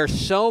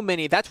 there's so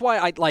many, that's why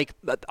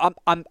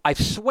I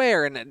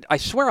swear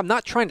I'm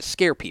not trying to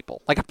scare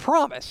people. I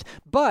promise.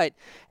 But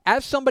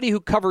as somebody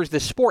who covers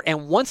this sport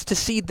and wants to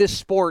see this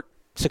sport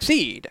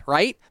succeed,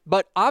 right?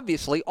 But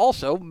obviously,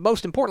 also,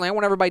 most importantly, I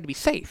want everybody to be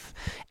safe.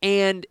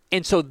 And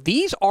so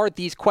these are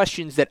these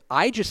questions that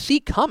I just see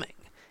coming,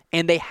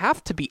 and they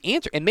have to be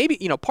answered. And maybe,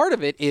 part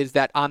of it is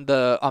that I'm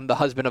the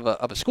husband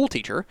of a school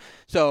teacher.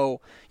 So,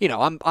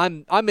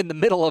 I'm in the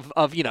middle of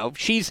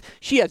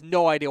she has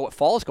no idea what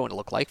fall is going to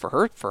look like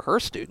for her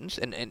students.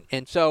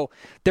 And so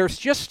there's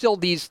just still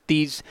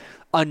these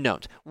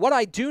unknowns. What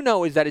I do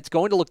know is that it's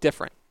going to look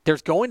different.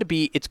 It's going to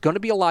be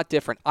a lot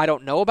different. I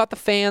don't know about the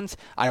fans.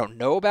 I don't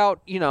know about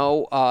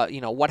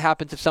what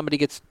happens if somebody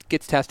gets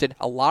tested.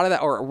 A lot of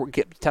that, or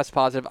gets test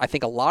positive. I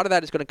think a lot of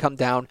that is going to come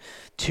down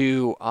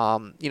to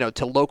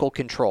to local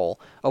control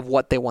of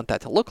what they want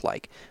that to look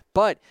like.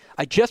 But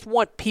I just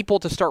want people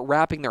to start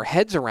wrapping their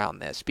heads around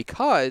this,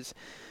 because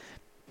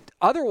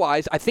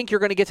otherwise, I think you're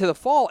going to get to the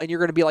fall and you're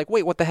going to be like,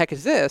 wait, what the heck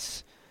is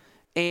this?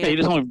 And you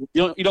don't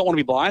want to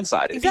be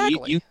blindsided.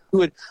 Exactly. You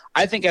would.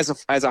 I think as a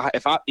fan,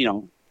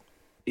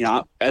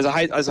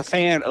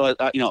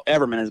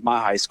 Everman is my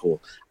high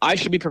school. I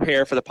should be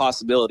prepared for the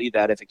possibility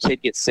that if a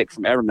kid gets sick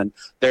from Everman,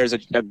 there's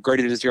a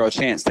greater than 0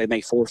 chance they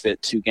may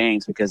forfeit 2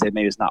 games because they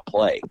may just not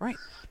play. Right.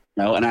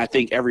 And I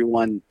think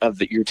everyone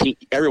your team,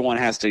 everyone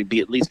has to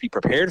at least be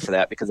prepared for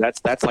that, because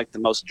that's like the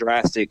most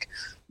drastic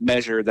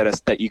measure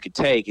that you could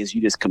take, is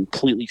you just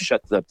completely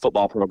shut the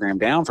football program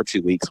down for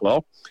 2 weeks.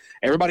 Well,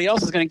 everybody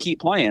else is going to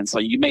keep playing, so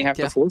you may have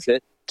to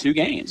forfeit 2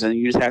 games, and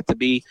you just have to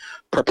be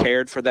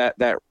prepared for that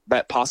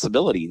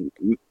possibility.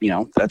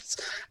 That's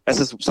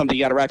just something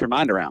you got to wrap your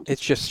mind around.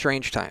 It's just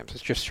strange times.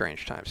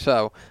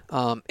 So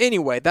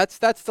anyway, that's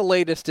the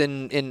latest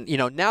in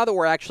now that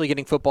we're actually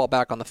getting football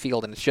back on the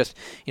field, and it's just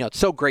it's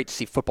so great to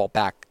see football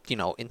back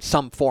in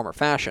some form or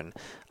fashion.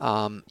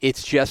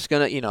 It's just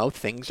gonna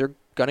things are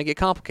going to get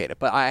complicated.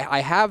 But I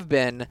have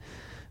been,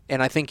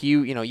 and I think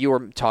you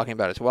were talking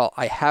about it as well.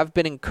 I have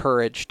been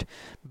encouraged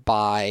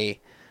by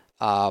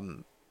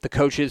the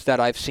coaches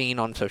that I've seen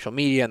on social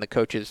media and the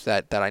coaches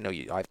that I know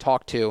I've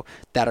talked to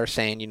that are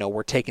saying,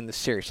 we're taking this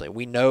seriously.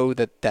 We know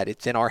that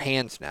it's in our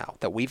hands now,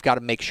 that we've got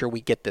to make sure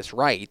we get this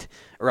right,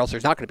 or else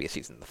there's not going to be a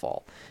season in the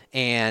fall.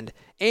 And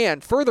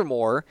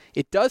furthermore,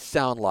 it does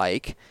sound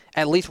like,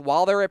 at least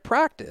while they're at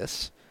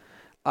practice,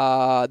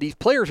 these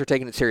players are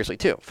taking it seriously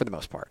too, for the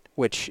most part,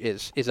 which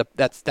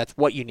that's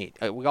what you need.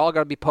 We all got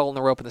to be pulling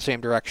the rope in the same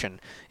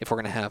direction if we're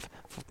going to have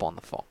football in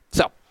the fall.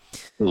 So,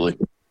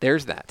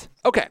 there's that.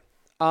 Okay.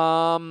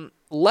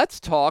 Let's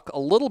talk a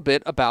little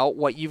bit about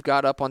what you've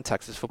got up on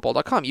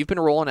TexasFootball.com. You've been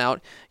rolling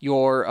out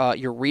your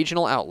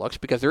regional outlooks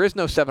because there is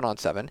no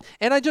 7-on-7,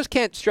 and I just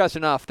can't stress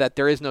enough that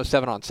there is no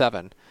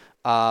 7-on-7.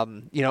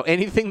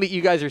 Anything that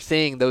you guys are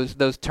seeing,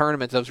 those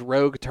tournaments, those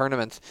rogue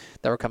tournaments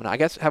that were coming out. I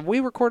guess, have we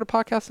recorded a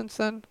podcast since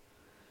then?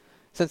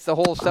 Since the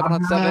whole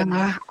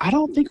 7-on-7? I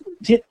don't think we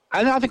did.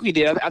 I don't think we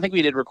did. I think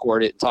we did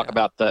record it and talk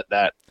about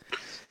that.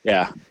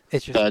 Yeah.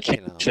 It's just the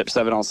championship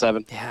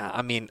 7-on-7. Yeah,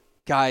 I mean,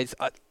 guys,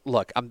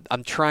 look,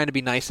 I'm trying to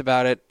be nice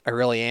about it. I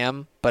really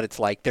am, but it's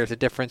like there's a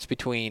difference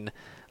between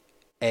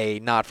a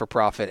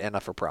not-for-profit and a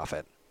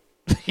for-profit.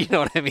 You know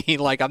what I mean?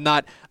 Like I'm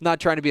not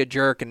trying to be a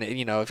jerk, and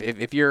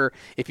if you're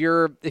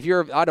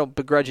I don't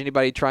begrudge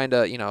anybody trying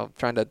to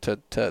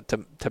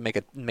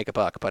make a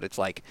buck, but it's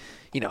like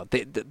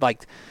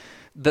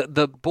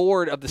the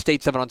board of the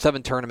state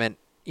 7-on-7 tournament,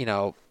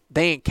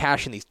 they ain't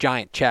cashing these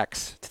giant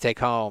checks to take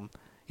home.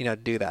 To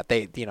do that,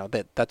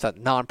 that's a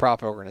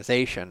nonprofit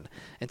organization,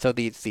 and so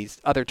these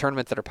other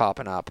tournaments that are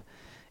popping up,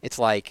 it's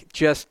like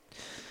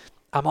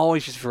I'm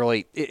always just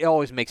really. It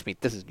always makes me.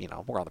 This is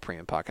we're on the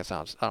premium podcast,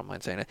 so I don't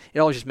mind saying it. It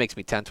always just makes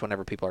me tense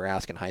whenever people are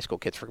asking high school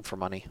kids for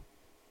money.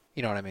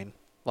 You know what I mean?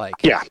 Like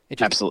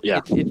absolutely, yeah.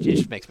 It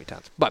just makes me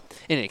tense. But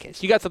in any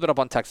case, you got something up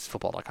on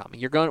TexasFootball.com.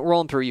 You're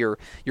rolling through your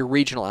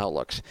regional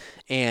outlooks,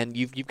 and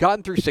you've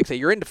gotten through 6A.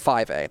 You're into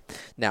 5A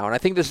now, and I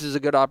think this is a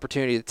good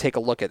opportunity to take a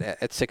look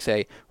at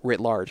 6A writ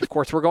large. Of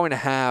course, we're going to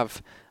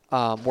have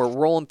we're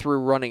rolling through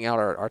running out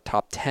our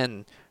top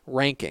 10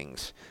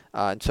 rankings.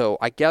 And so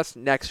I guess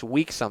next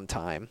week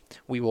sometime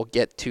we will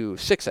get to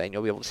 6A, and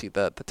you'll be able to see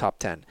the top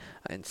 10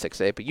 in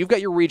 6A. But you've got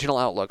your regional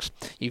outlooks.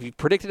 You've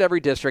predicted every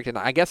district, and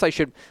I guess I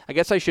should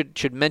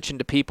mention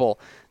to people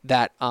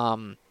that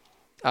I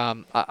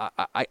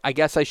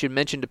guess I should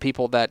mention to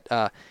people that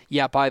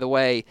by the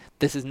way,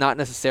 this is not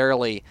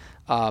necessarily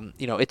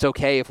it's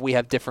okay if we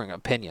have differing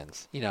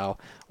opinions.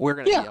 We're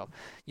gonna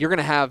you're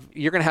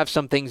gonna have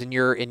some things in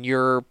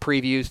your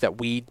previews that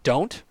we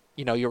don't.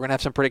 You're going to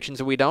have some predictions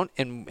that we don't,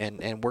 and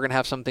we're going to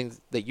have some things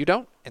that you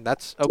don't, and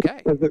that's okay.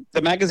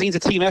 The magazine's a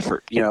team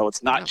effort.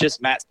 It's not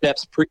just Matt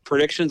Stepp's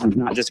predictions. It's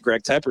not just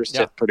Greg Tepper's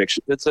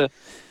predictions.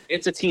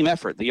 It's a team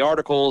effort. The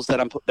articles that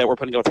we're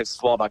putting on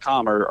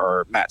TexasFootball.com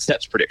are Matt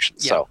Stepp's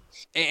predictions. Yeah.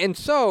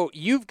 So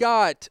you've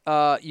got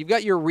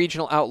your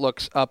regional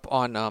outlooks up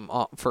on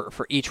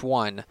for each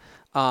one.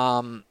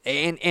 And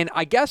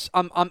I guess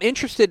I'm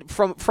interested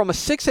from a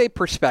 6A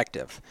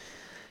perspective.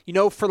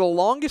 For the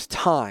longest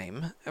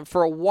time,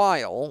 for a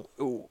while,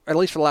 at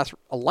least for the last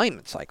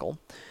alignment cycle,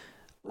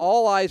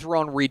 all eyes were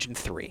on Region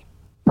 3,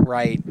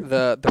 right?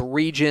 The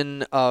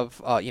region of,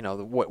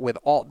 with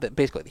all,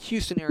 basically the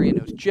Houston area, and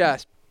it was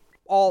just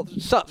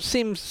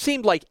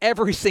seemed like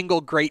every single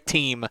great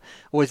team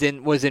was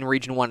in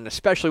Region 1, and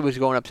especially was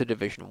going up to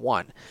Division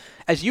 1.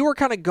 As you were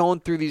kind of going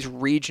through these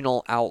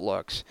regional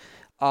outlooks,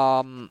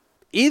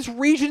 is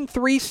Region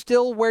 3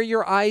 still where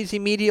your eyes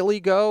immediately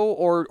go,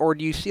 or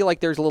do you see like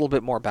there's a little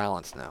bit more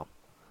balance now?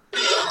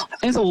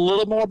 There's a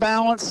little more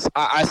balance.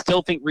 I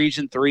still think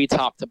Region 3,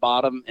 top to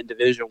bottom in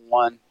Division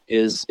 1,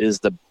 is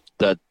the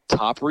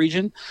top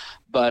region,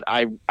 but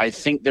I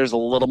think there's a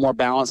little more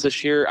balance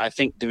this year. I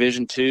think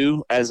Division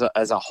 2 as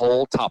a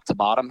whole, top to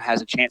bottom,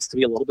 has a chance to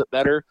be a little bit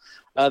better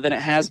than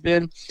it has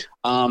been.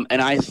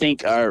 And I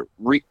think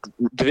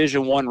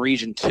Division 1,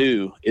 Region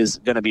 2 is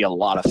going to be a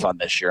lot of fun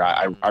this year.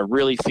 I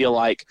really feel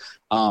like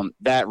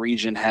that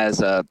region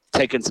has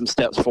taken some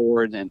steps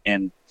forward,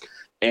 and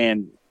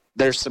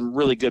there's some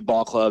really good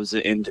ball clubs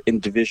in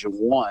Division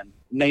 1,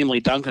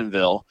 namely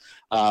Duncanville.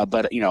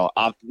 But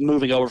I'm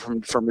moving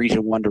over from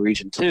Region 1 to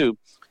Region 2.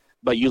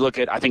 But you look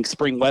at, I think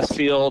Spring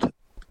Westfield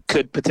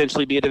could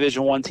potentially be a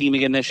Division 1 team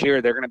again this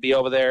year. They're going to be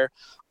over there.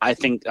 I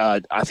think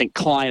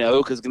Klein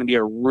Oak is going to be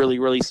a really,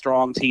 really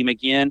strong team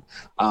again.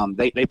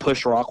 They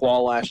pushed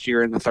Rockwall last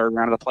year in the third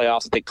round of the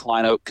playoffs. I think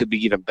Klein Oak could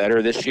be even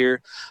better this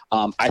year.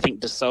 I think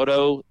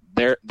DeSoto,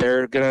 they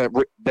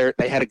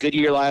had a good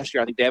year last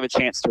year. I think they have a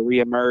chance to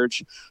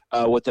reemerge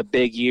with a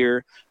big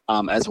year.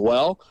 as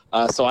well.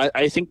 So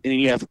I think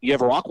you have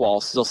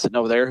Rockwall still sitting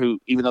over there, who,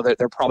 even though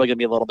they're probably going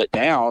to be a little bit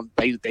down,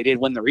 they did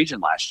win the region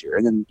last year.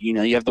 And then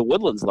you have the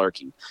Woodlands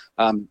lurking.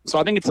 So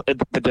I think it's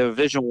the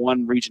Division I,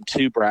 Region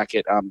 2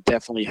 bracket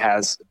definitely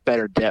has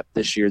better depth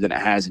this year than it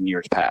has in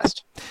years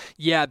past.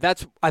 Yeah,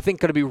 that's, I think,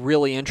 going to be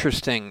really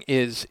interesting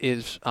is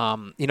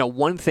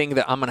one thing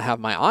that I'm going to have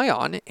my eye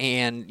on,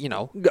 and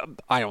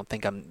I don't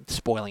think I'm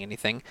spoiling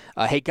anything.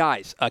 Hey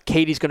guys,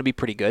 Katie's going to be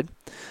pretty good.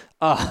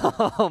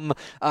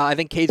 I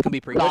think Katie's going to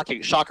be pretty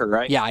good. Shocker,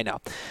 right? Yeah, I know.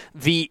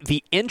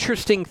 The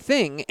interesting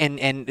thing,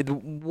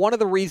 and one of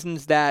the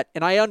reasons that,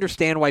 and I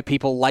understand why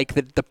people like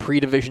the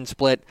pre-division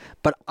split,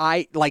 but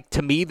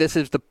to me this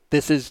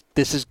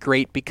is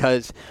great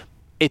because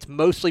it's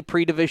mostly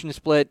pre-division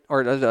split,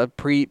 or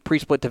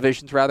pre-split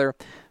divisions rather.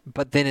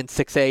 But then in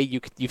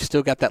 6A, you've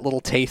still got that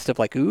little taste of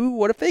like, ooh,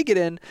 what if they get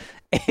in?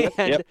 And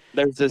yep.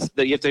 There's this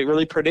that you have to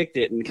really predict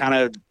it, and kind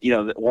of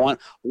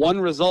one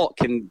result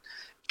can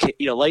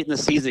late in the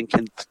season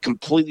can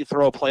completely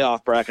throw a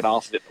playoff bracket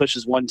off if it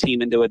pushes one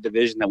team into a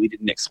division that we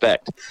didn't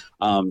expect.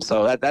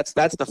 So that's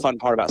the fun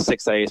part about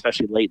 6A,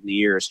 especially late in the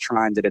year, is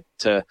trying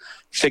to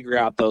figure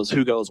out those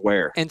who goes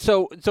where. And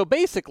so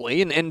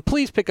basically, and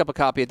please pick up a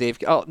copy of Dave.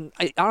 Oh,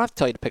 I don't have to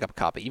tell you to pick up a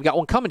copy. You've got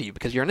one coming to you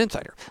because you're an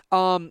insider.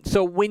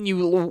 So when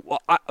you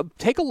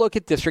take a look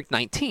at District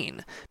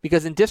 19,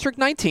 because in District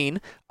 19,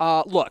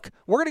 look,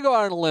 we're going to go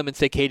out on a limb and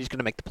say Katie's going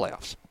to make the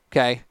playoffs.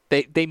 Okay,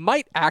 they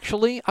might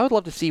actually. I would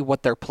love to see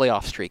what their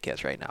playoff streak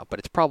is right now, but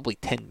it's probably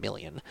 10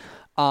 million.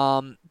 They're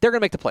going to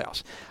make the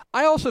playoffs.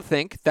 I also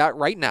think that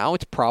right now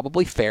it's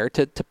probably fair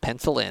to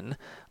pencil in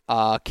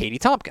Katie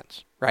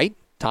Tompkins, right?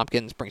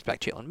 Tompkins brings back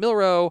Jalen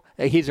Milrow.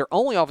 He's their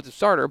only offensive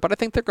starter, but I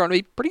think they're going to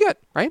be pretty good,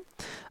 right?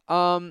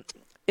 And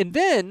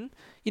then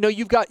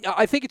you've got.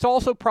 I think it's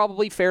also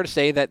probably fair to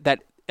say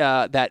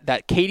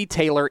that Katie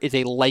Taylor is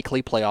a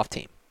likely playoff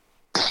team.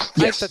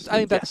 Yes.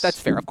 I think that's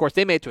fair. Of course,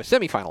 they made it to a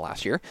semifinal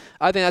last year.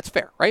 I think that's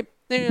fair, right?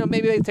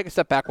 Maybe they take a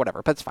step back, whatever,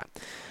 but that's fine.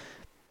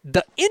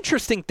 The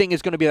interesting thing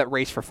is going to be that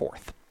race for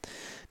fourth,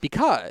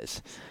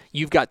 because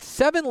you've got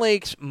Seven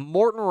Lakes,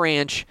 Morton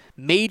Ranch,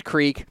 Maid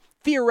Creek,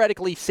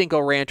 theoretically Cinco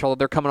Ranch, although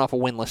they're coming off a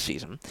winless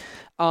season.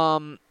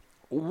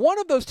 One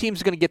of those teams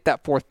is going to get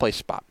that fourth place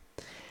spot.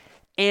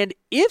 And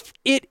if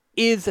it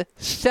is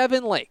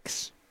Seven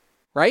Lakes,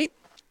 right?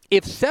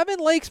 If Seven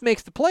Lakes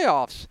makes the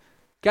playoffs,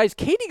 guys,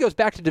 Katie goes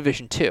back to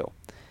Division II.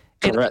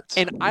 Correct.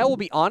 And I will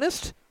be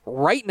honest,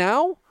 right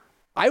now,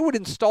 I would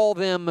install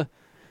them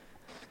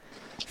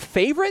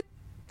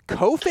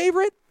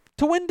co-favorite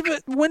to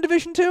win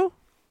Division II.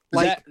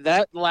 Like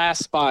that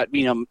last spot,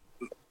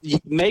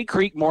 May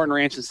Creek, Morton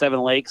Ranch, and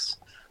Seven Lakes,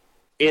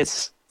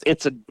 it's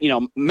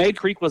May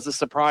Creek was a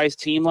surprise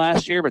team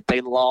last year, but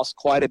they lost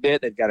quite a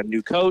bit. They've got a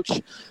new coach.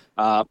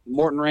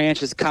 Morton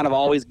Ranch has kind of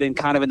always been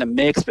kind of in the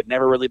mix, but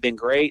never really been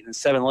great. And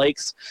Seven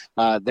Lakes,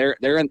 they're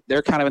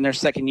kind of in their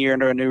second year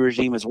under a new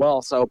regime as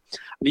well. So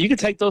you could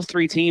take those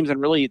three teams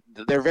and really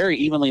they're very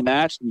evenly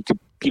matched. And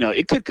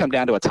it could come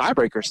down to a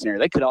tiebreaker scenario.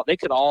 They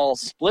could all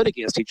split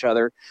against each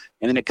other,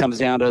 and then it comes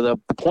down to the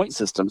point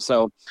system.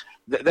 So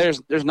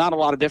there's not a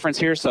lot of difference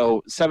here.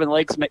 So Seven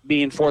Lakes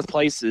being fourth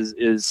place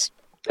is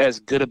as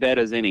good a bet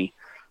as any.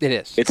 It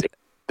is.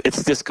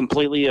 It's just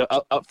completely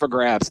up for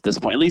grabs at this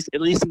point, at least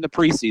in the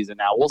preseason.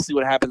 Now we'll see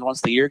what happens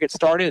once the year gets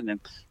started, and then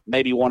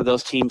maybe one of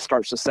those teams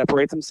starts to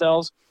separate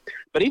themselves.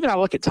 But even I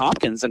look at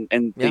Tompkins, and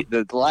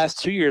the last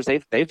 2 years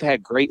they've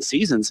had great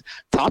seasons.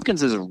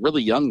 Tompkins is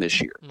really young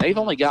this year. Mm-hmm. They've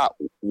only got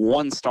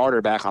one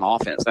starter back on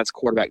offense. That's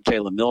quarterback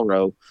Jalen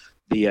Milrow,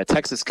 the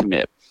Texas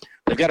commit.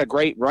 They've got a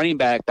great running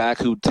back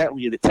who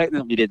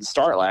technically didn't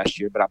start last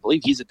year, but I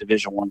believe he's a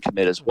Division I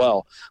commit as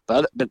well.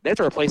 But they have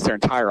to replace their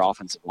entire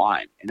offensive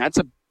line, and that's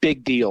a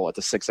big deal at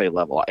the 6A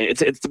level.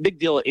 It's a big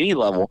deal at any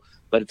level,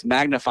 but it's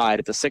magnified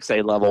at the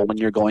 6A level when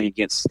you're going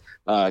against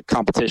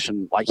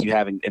competition like you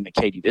have in the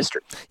Katy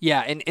district.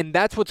 Yeah, and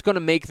that's what's going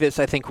to make this,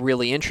 I think,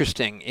 really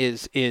interesting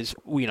is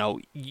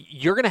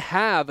you're going to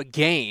have a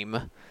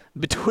game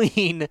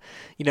between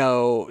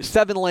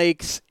Seven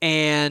Lakes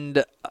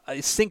and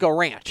Cinco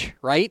Ranch,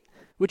 right?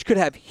 Which could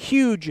have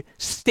huge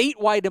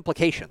statewide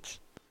implications.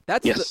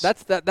 That's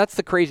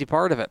the crazy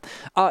part of it.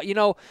 I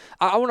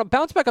want to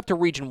bounce back up to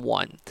Region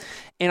 1,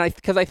 and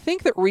because I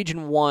think that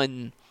Region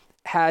 1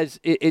 has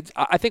it's.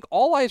 I think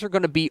all eyes are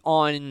going to be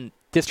on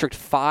District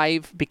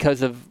 5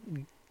 because of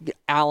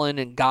Allen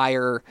and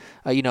Geyer.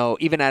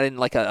 Even adding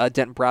like a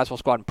Denton Braswell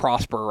squad and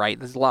Prosper. Right,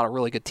 there's a lot of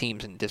really good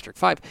teams in District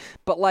 5,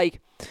 but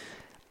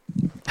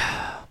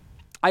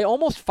I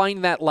almost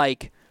find that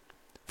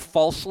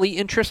falsely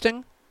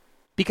interesting.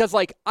 Because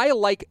I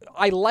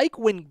like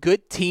when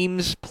good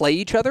teams play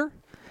each other,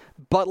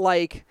 but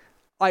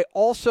I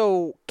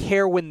also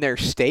care when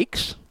there's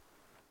stakes.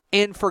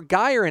 And for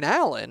Geyer and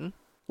Allen,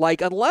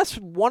 unless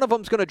one of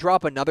them's going to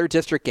drop another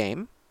district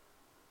game,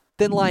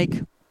 then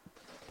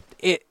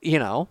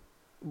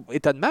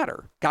it doesn't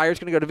matter. Geyer's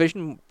going to go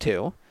Division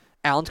 2.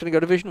 Allen's going to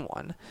go Division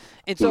 1.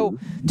 And so,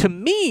 to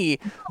me,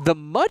 the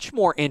much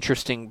more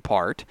interesting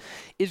part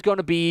is going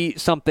to be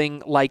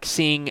something like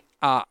seeing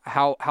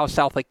how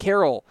South Lake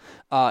Carroll,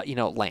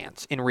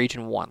 lands in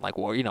Region 1. Like,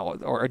 well,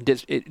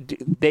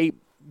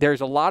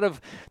 there's a lot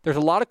of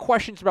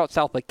questions about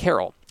South Lake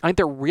Carroll. I think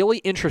they're really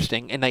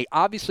interesting, and they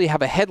obviously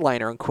have a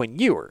headliner in Quinn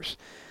Ewers,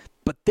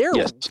 but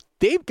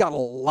they've got a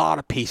lot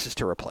of pieces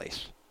to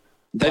replace.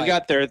 They've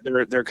got their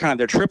kind of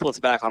their triplets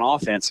back on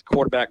offense: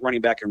 quarterback,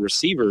 running back, and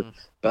receiver.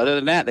 But other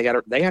than that,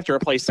 they have to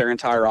replace their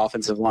entire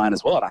offensive line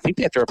as well. And I think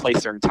they have to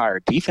replace their entire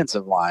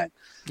defensive line.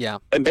 Yeah,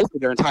 and basically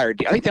their entire.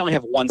 I think they only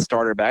have one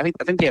starter back.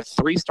 I think they have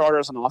 3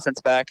 starters on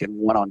offense back and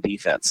 1 on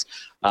defense.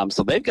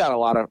 So they've got a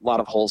lot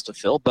of holes to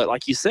fill. But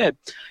like you said,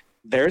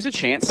 there's a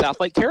chance South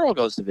Lake Carroll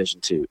goes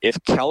Division II if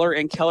Keller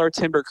and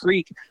Timber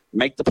Creek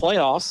make the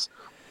playoffs.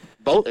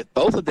 If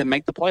both of them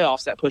make the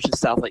playoffs, that pushes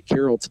South Lake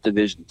Carroll to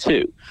Division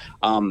II.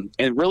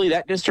 And really,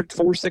 that District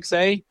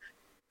 4-6A,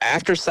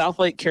 after South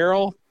Lake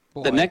Carroll,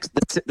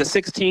 the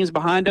 6 teams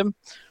behind them,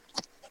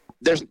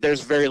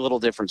 there's very little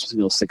difference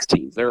between those 6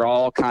 teams. They're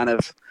all kind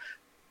of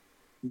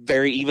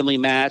very evenly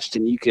matched,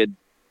 and you could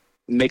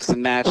mix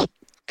and match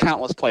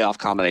countless playoff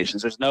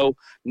combinations. There's no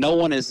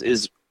one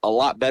is a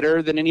lot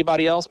better than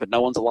anybody else, but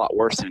no one's a lot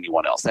worse than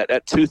anyone else.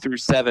 That 2 through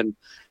 7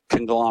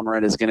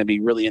 conglomerate is going to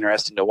be really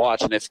interesting to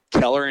watch. And if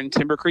Keller and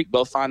Timber Creek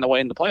both find the way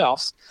into the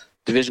playoffs,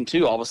 Division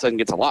II all of a sudden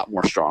gets a lot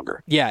more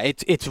stronger. Yeah,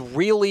 it's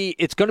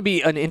going to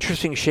be an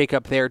interesting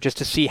shakeup there just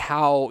to see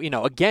how,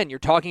 again, you're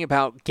talking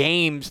about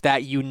games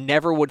that you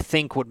never would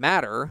think would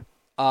matter,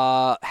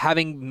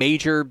 having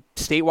major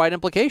statewide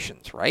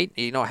implications, right?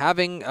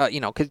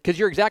 Because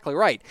you're exactly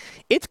right.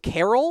 It's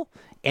Carroll,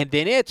 and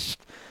then it's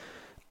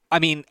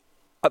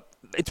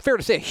fair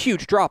to say a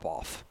huge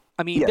drop-off.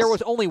 Yes. There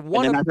was only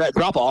one. And then after that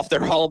drop-off,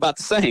 they're all about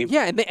the same.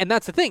 Yeah, and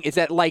that's the thing, is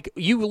that, like,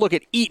 you look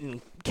at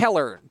Eaton,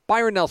 Keller,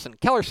 Byron Nelson,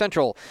 Keller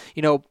Central,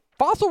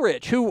 Fossil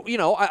Ridge, who,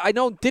 I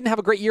know didn't have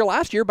a great year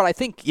last year, but I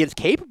think is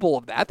capable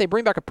of that. They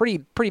bring back a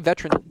pretty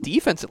veteran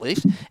defense, at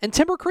least. And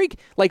Timber Creek,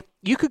 like,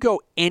 you could go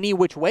any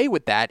which way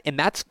with that, and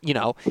that's, in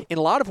a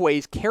lot of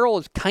ways, Carroll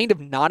is kind of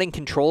not in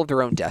control of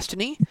their own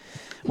destiny,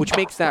 which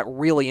makes that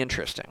really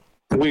interesting.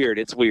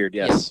 It's weird,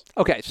 yes.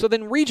 Yeah. Okay, so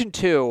then Region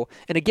 2,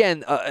 and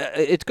again,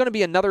 it's going to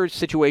be another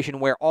situation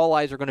where all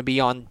eyes are going to be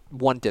on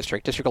one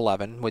district, District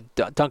 11, with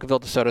Duncanville,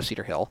 DeSoto,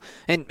 Cedar Hill,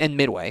 and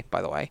Midway,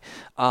 by the way.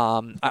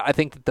 I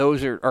think that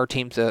those are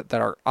teams that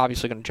are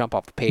obviously going to jump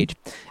off the page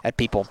at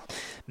people.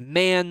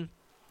 Man,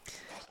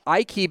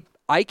 I keep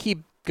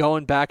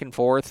going back and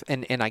forth,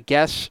 and I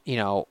guess,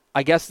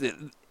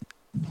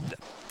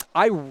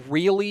 I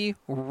really,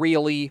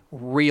 really,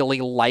 really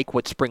like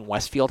what Spring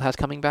Westfield has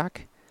coming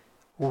back.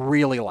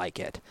 Really like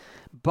it,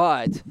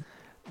 but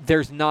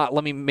there's not.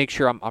 Let me make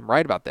sure I'm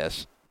right about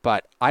this.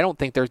 But I don't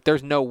think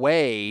there's no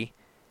way.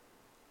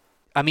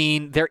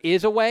 There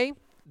is a way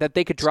that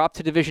they could drop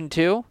to Division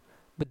II,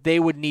 but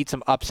they would need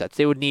some upsets.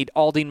 They would need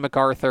Aldine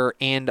MacArthur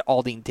and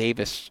Aldine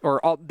Davis,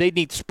 they'd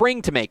need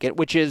Spring to make it,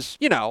 which is,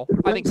 I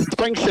think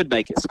Spring should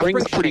make it.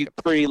 Spring's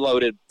pretty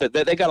loaded.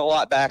 They got a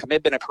lot back, and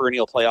they've been a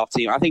perennial playoff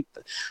team. I think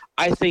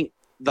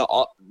the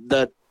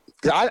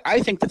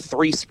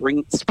 3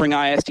 Spring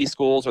ISD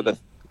schools are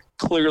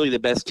clearly the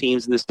best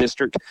teams in this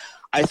district.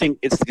 I think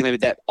it's going to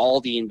be that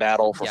Aldine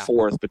battle for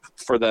fourth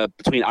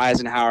between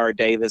Eisenhower,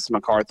 Davis,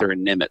 MacArthur,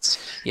 and Nimitz.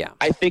 Yeah,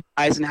 I think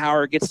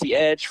Eisenhower gets the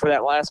edge for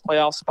that last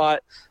playoff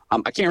spot.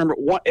 I can't remember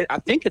what. I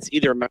think it's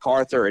either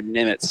MacArthur or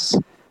Nimitz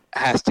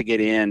has to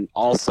get in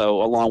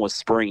also, along with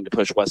Spring, to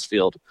push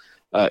Westfield.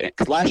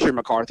 Because last year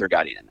MacArthur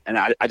got in, and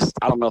I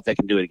don't know if they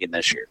can do it again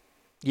this year.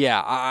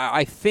 Yeah,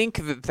 I think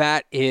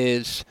that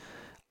is.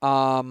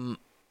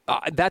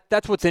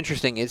 That's what's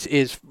interesting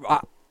is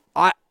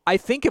I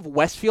think if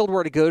Westfield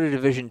were to go to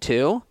Division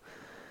II,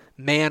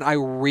 man, I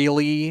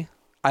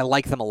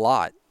like them a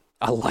lot.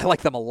 I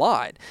like them a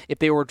lot if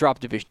they were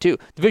dropped to Division II.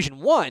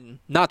 Division I,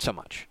 not so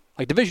much.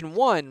 Like Division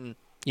I,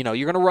 you're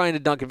going to run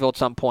into Duncanville at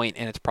some point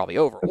and it's probably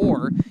over.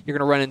 Or you're going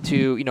to run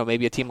into,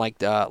 maybe a team like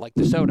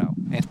DeSoto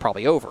and it's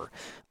probably over.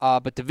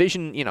 But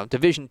Division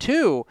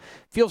II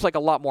feels like a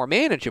lot more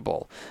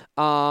manageable.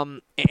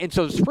 And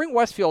so Spring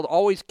Westfield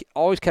always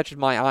catches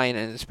my eye,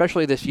 and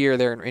especially this year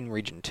they're in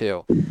Region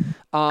 2.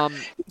 You know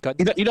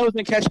what's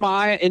going to catch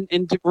my eye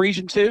in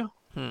Region 2?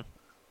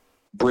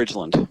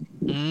 Bridgeland.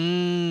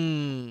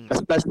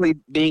 Especially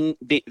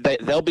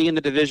they'll be in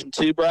the Division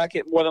II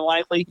bracket more than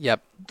likely.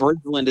 Yep.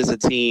 Bridgeland is a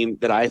team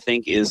that I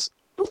think is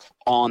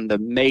on the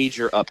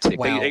major uptick.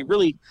 Wow. They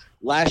really,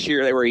 last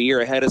year they were a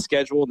year ahead of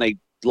schedule, and they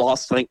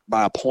lost, I think,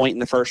 by a point in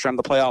the first round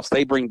of the playoffs.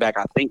 They bring back,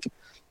 I think,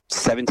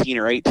 17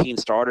 or 18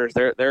 starters.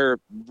 They're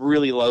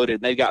really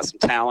loaded. They've got some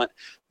talent.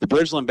 The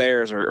Bridgeland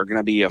Bears are going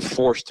to be a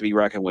force to be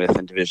reckoned with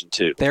in Division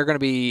II. They're going to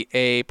be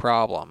a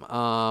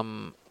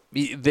problem.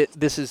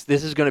 This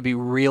is going to be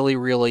really,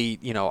 really,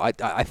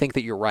 I think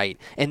that you're right.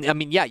 And,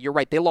 you're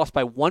right. They lost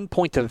by 1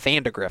 point to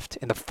Vandegrift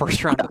in the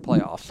first round of the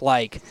playoffs.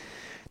 Like,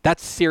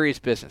 that's serious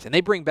business. And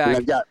they bring back...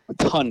 They've got a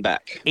ton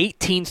back.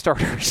 18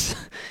 starters.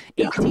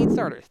 18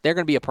 starters. They're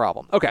going to be a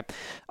problem. Okay.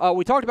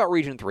 We talked about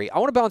Region 3. I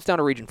want to bounce down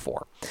to Region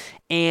 4.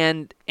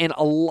 And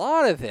a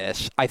lot of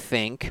this, I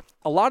think,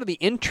 a lot of the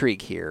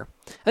intrigue here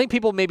I think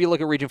people maybe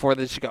look at Region 4 and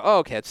they just go, oh,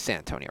 okay, it's San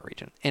Antonio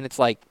region. And it's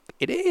like,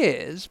 it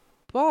is,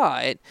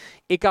 but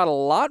it got a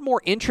lot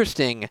more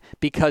interesting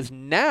because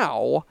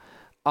now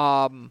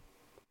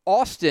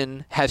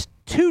Austin has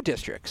 2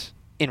 districts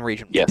in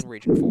Region 4.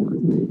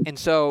 And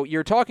so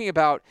you're talking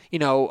about,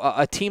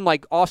 a team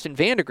like Austin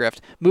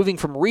Vandegrift moving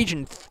from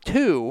Region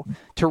 2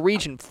 to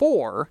Region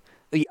 4,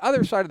 the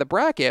other side of the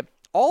bracket.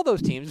 All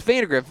those teams,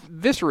 Vandegrift,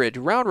 Vista Ridge,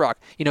 Round Rock,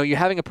 you're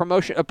having a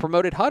promoted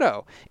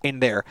Hutto in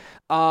there.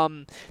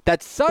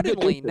 That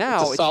suddenly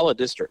now it's a solid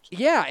district.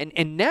 Yeah,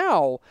 and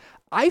now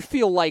I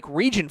feel like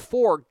Region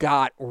 4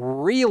 got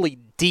really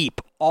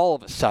deep all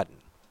of a sudden.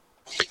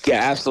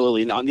 Yeah,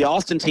 absolutely. And on the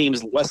Austin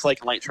teams,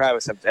 Westlake and Lake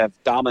Travis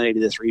have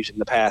dominated this region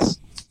the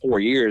past 4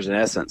 years, in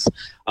essence.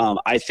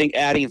 I think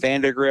adding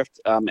Vandegrift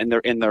in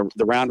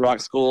the Round Rock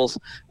schools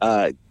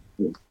at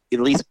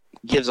least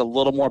gives a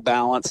little more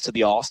balance to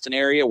the Austin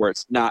area, where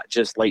it's not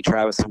just Lake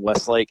Travis and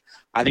Westlake.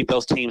 I think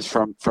those teams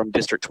from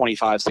District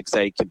 25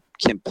 6A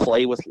can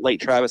play with Lake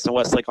Travis and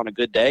Westlake on a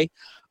good day.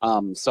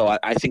 So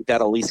I think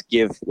that'll at least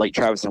give Lake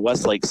Travis and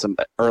Westlake some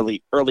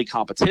early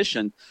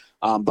competition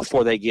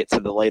before they get to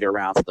the later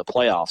rounds of the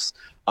playoffs.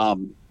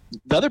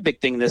 The other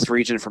big thing in this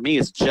region for me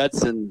is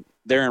Judson,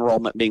 their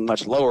enrollment being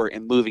much lower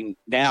and moving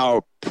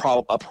now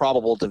a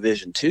probable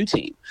Division II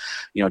team.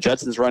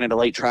 Judson's run into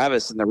Lake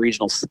Travis in the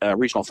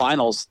regional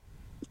finals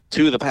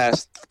 2 of the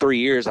past 3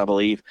 years, I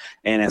believe,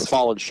 and has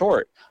fallen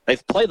short.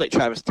 They've played Lake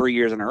Travis 3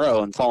 years in a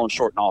row and fallen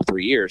short in all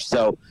 3 years.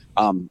 So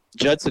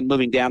Judson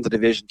moving down to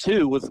Division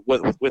II with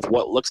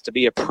what looks to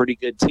be a pretty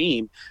good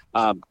team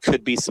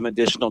could be some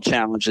additional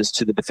challenges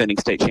to the defending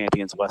state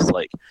champions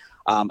Westlake.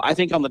 I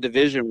think on the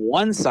Division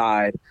I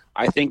side,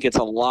 I think it's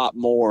a lot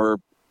more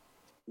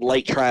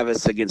Lake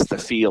Travis against the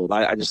field.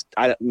 I just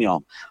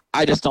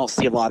don't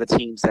see a lot of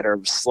teams that are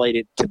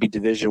slated to be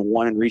Division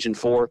I and Region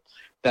 4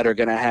 that are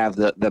going to have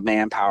the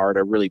manpower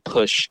to really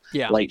push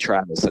Lake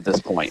Travis at this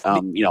point.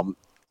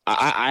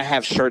 I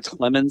have Schertz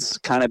Clemens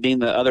kind of being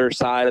the other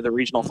side of the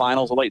regional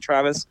finals of Lake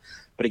Travis.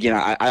 But again,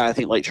 I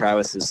think Lake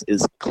Travis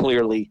is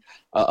clearly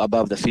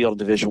above the field of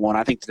Division I.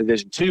 I think the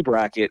Division II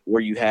bracket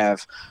where you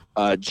have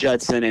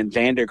Judson and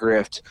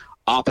Vandegrift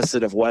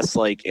opposite of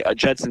Westlake,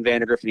 Judson,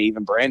 Vandegrift, and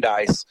even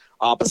Brandeis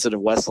opposite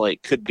of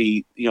Westlake could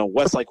be,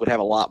 Westlake would have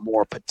a lot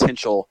more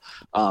potential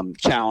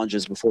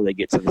challenges before they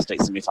get to the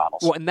state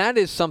semifinals. Well, and that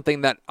is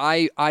something that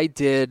I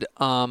did.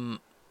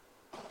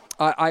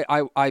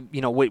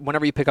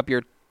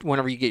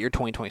 Whenever you get your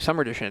 2020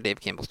 summer edition of Dave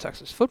Campbell's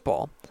Texas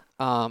Football,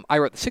 I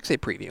wrote the 6A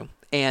preview,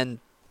 and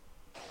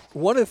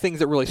one of the things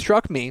that really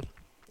struck me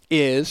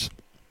is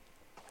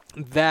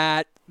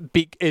that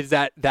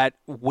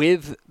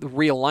with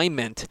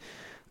realignment,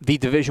 the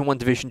Division I,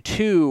 Division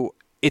II,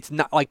 it's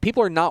not like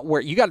people are not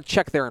where you got to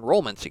check their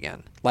enrollments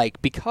again,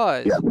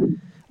 because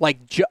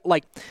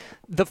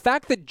the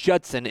fact that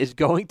Judson is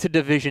going to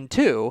Division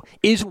II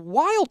is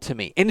wild to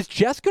me, and it's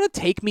just going to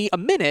take me a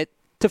minute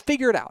to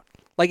figure it out.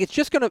 It's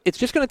just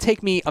gonna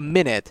take me a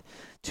minute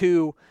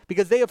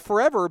because they have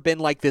forever been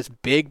like this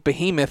big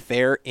behemoth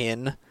there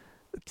in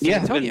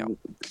San Antonio.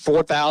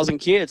 4,000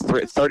 kids,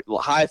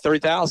 high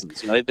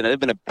 30,000s. They've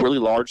been a really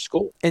large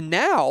school. And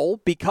now,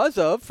 because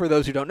of, for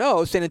those who don't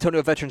know, San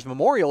Antonio Veterans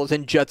Memorial is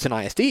in Judson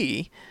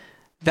ISD,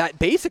 that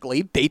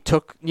basically they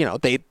took,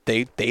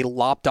 they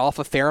lopped off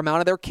a fair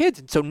amount of their kids.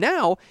 And so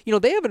now,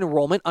 they have an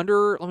enrollment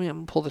under, let me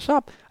pull this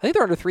up. I think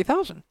they're under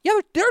 3,000. Yeah,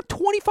 they're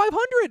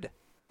 2,500.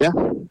 Yeah.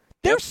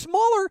 They're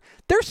smaller.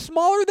 They're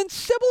smaller than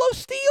Cibolo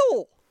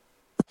Steel.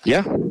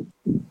 Yeah.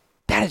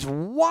 That is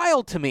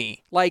wild to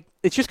me.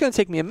 It's just going to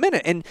take me a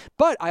minute.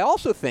 But I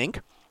also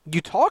think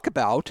you talk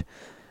about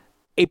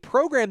a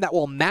program that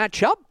will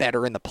match up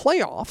better in the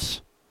playoffs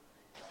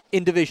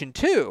in Division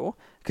II,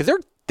 because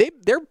they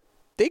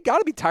got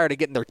to be tired of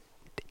getting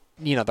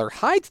their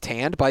hides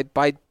tanned by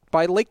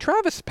Lake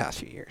Travis the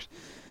past few years.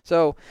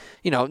 So,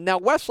 now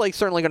Westlake's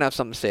certainly going to have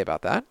something to say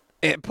about that.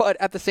 But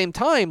at the same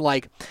time,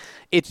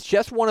 it's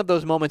just one of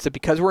those moments that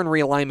because we're in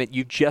realignment,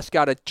 you just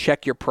got to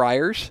check your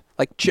priors,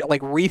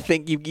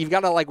 rethink. You've got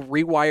to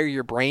rewire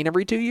your brain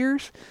every 2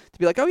 years to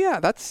be like, oh yeah,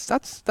 that's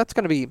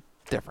going to be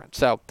different.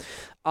 So,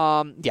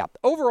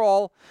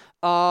 overall,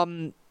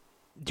 do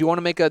you want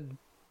to make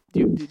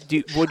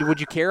would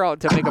you care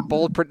to make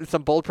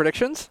some bold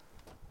predictions?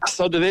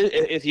 So,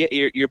 if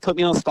you're putting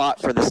me on the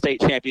spot for the state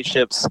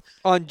championships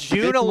on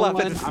June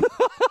 11th,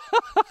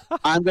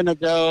 I'm going to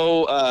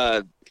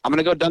go. I'm going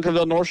to go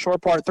Duncanville North Shore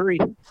Part 3.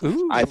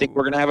 Ooh. I think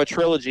we're going to have a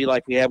trilogy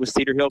like we had with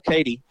Cedar Hill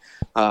Katy.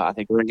 I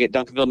think we're going to get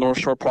Duncanville North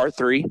Shore Part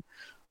 3.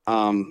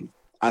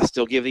 I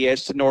still give the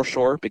edge to North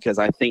Shore because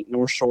I think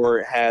North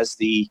Shore has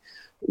the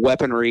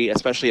weaponry,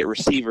 especially at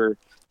receiver,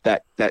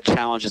 that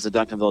challenges the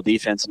Duncanville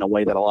defense in a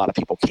way that a lot of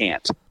people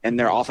can't. And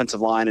their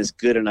offensive line is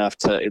good enough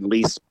to at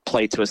least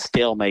play to a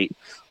stalemate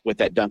with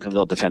that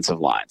Duncanville defensive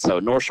line. So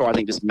North Shore, I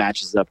think, just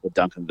matches up with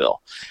Duncanville.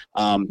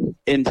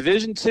 In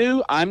Division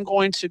II, I'm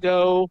going to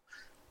go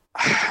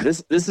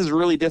this is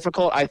really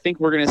difficult. I think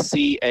we're going to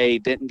see a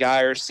Denton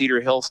Guyer Cedar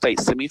Hill State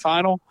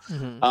semifinal,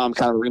 kind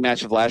of a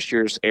rematch of last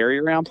year's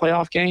area round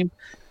playoff game.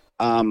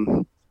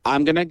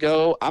 I'm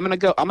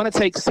gonna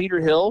take Cedar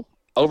Hill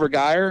over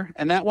Geyer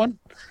in that one,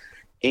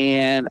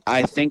 and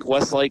I think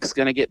Westlake's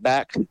gonna get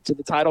back to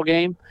the title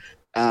game.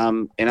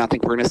 And I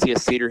think we're going to see a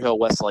Cedar Hill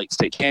Westlake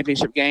state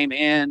championship game,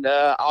 and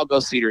I'll go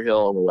Cedar Hill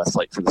over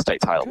Westlake for the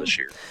state title this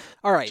year.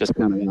 All right, just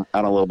kind of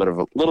on a little bit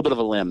of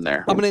a limb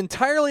there. I'm going to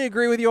entirely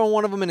agree with you on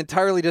one of them and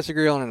entirely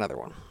disagree on another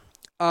one.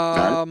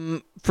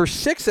 For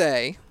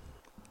 6A,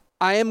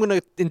 I am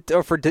going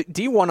to for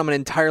D1, I'm going to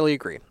entirely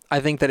agree. I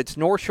think that it's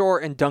North Shore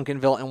and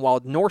Duncanville, and while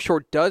North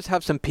Shore does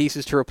have some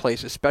pieces to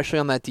replace, especially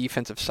on that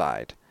defensive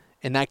side,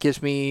 and that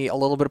gives me a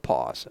little bit of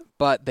pause.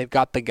 But they've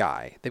got the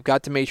guy. They've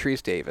got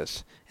Demetrius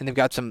Davis. And they've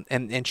got some –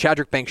 and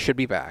Chadrick Banks should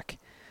be back,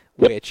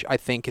 which I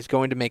think is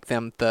going to make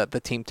them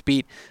the team to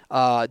beat.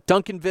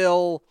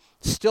 Duncanville,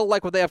 still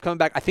like what they have coming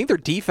back. I think their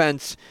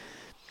defense –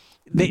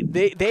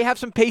 they have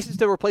some pieces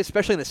to replace,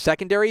 especially in the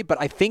secondary, but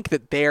I think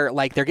that they're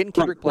getting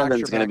Kendrick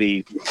Blacksher back. Going to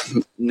be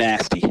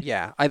nasty.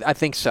 Yeah, I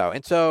think so.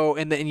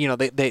 And then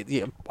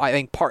I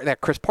think that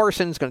Chris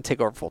Parsons is going to take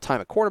over full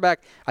time at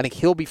quarterback. I think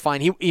he'll be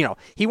fine. He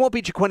won't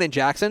be Jaquindon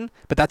Jackson,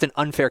 but that's an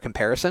unfair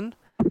comparison.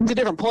 He's a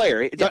different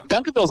player. Yeah.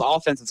 Duncanville's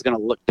offense is going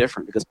to look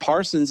different because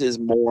Parsons is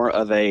more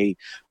of a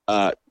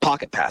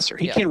pocket passer.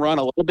 He can run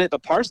a little bit,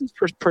 but Parsons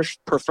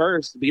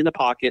prefers to be in the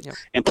pocket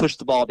and push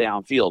the ball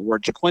downfield, where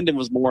Jaquindon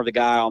was more of the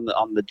guy on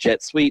the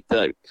jet sweep,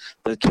 the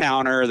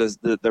counter,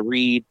 the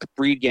read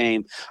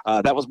game.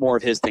 That was more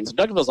of his thing. So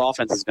Duncanville's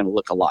offense is going to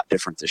look a lot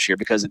different this year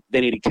because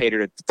they need to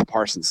cater to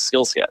Parsons'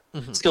 skill set.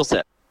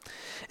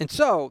 And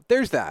so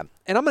there's that.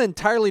 And I'm going to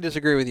entirely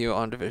disagree with you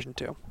on Division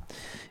 2.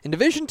 In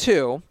Division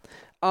 2,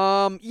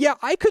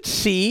 I could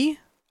see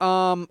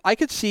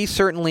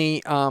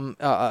certainly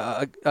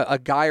a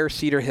Geyer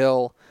Cedar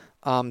Hill,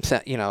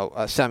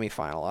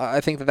 semifinal.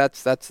 I think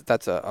that's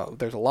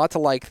there's a lot to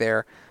like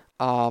there,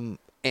 and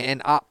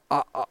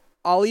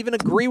I'll even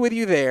agree with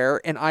you there.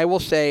 And I will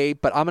say,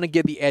 but I'm going to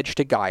give the edge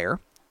to Geyer,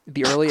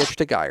 the early edge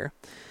to Geyer,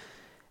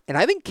 and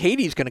I think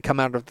Katie's going to come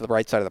out of the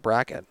right side of the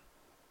bracket.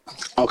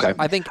 Okay.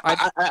 I think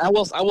I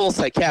will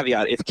say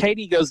caveat. If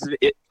Katie goes,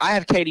 I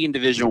have Katie in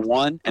Division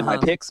 1 in my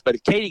picks, but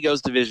if Katie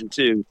goes Division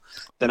 2,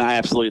 then I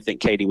absolutely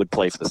think Katie would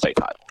play for the state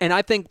title. And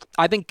I think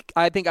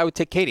I would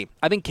take Katie.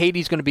 I think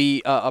Katie's going to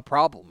be a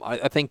problem.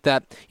 I think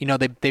that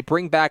they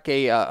bring back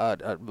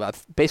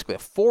basically a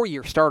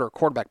 4-year starter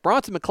quarterback.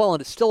 Bronson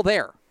McClellan is still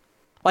there.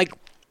 Like,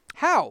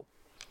 how?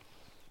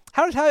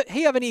 How does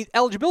he have any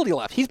eligibility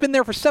left? He's been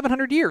there for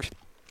 700 years.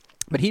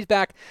 But he's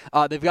back.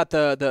 They've got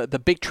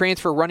the big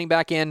transfer running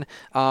back in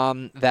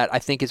that I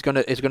think is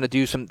gonna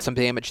do some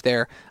damage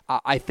there.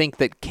 I think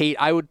that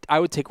I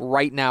would take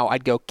right now.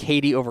 I'd go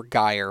Katie over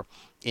Geyer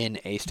in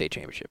a state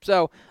championship.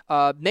 So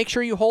make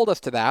sure you hold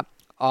us to that.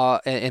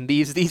 And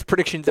these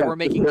predictions that we're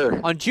making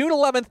on June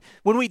 11th,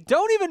 when we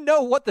don't even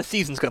know what the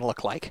season's going to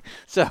look like.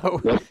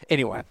 So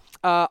anyway,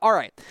 all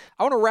right.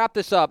 I want to wrap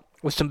this up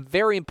with some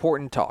very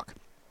important talk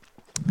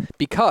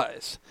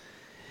because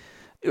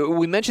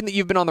we mentioned that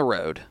you've been on the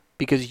road.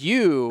 Because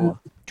you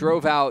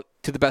drove out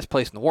to the best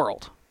place in the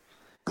world.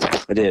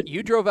 I did.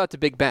 You drove out to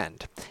Big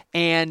Bend.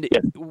 And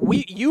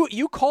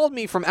you called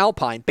me from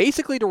Alpine,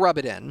 basically to rub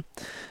it in.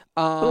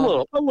 A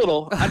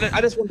little.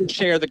 I just wanted to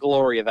share the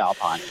glory of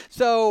Alpine.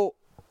 So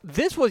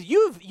this was,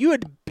 you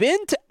had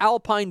been to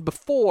Alpine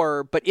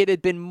before, but it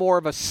had been more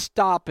of a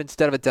stop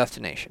instead of a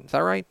destination. Is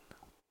that right?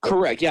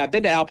 Correct. Yeah, I've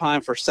been to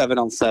Alpine for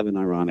 7-on-7,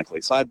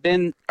 ironically. So I've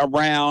been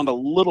around a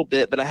little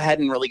bit, but I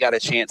hadn't really got a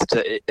chance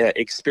to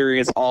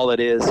experience all that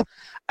is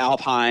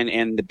Alpine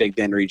and the Big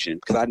Bend region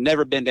because I've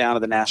never been down to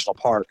the national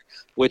park,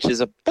 which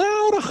is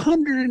about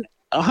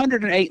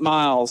 108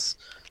 miles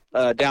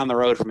down the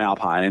road from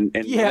Alpine. And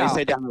when they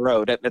say down the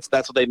road, that's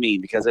what they mean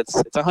because it's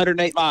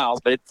 108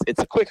 miles, but it's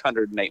a quick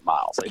 108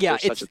 miles.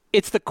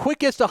 It's the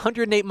quickest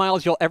 108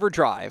 miles you'll ever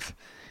drive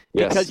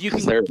because you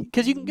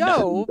can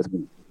go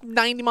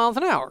 90 miles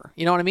an hour.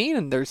 You know what I mean?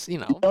 And there's,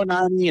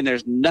 90 and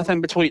there's nothing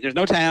between. There's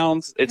no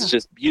towns. It's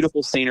just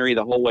beautiful scenery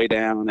the whole way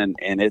down.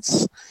 And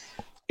it's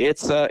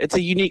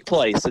a unique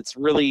place. It's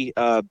really,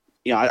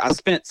 I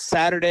spent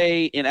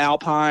Saturday in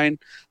Alpine,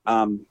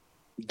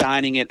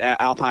 dining at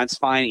Alpine's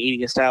fine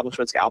eating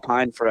establishments.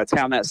 Alpine, for a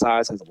town that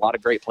size, has a lot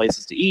of great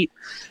places to eat.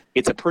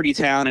 It's a pretty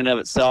town in of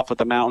itself with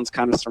the mountains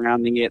kind of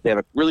surrounding it. They have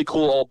a really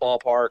cool old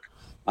ballpark.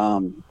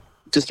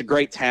 Just a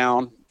great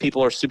town.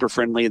 People are super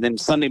friendly. And then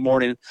Sunday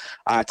morning,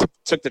 I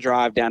took the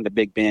drive down to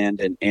Big Bend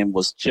and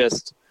was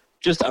just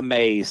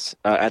amazed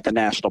at the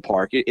national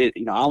park. I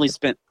only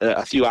spent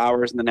a few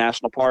hours in the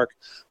national park,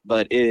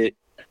 but I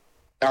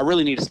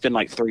really need to spend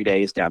like 3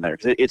 days down there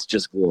because it's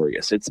just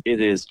glorious. It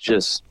is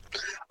just,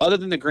 other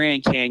than the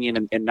Grand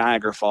Canyon and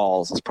Niagara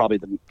Falls, it's probably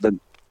the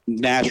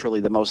naturally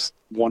the most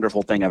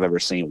wonderful thing I've ever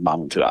seen with my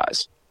own two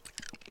eyes.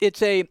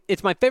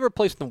 It's my favorite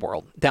place in the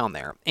world down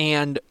there,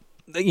 and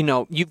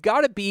you've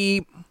got to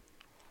be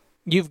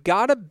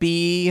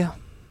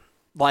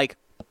like,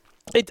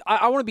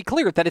 I want to be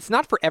clear that it's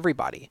not for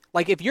everybody.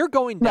 Like, if you're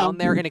going down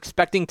there and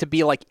expecting to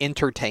be like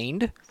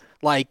entertained,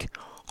 like,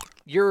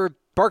 you're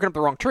barking up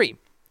the wrong tree.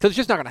 So it's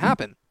just not going to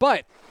happen.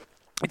 But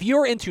if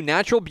you're into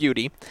natural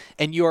beauty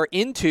and you're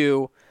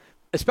into,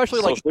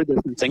 especially socially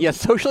distancing. Yes,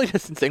 socially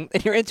distancing,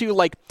 and you're into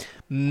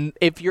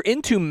if you're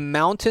into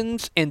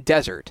mountains and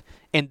desert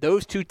and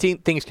those two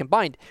things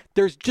combined,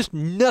 there's just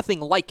nothing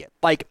like it.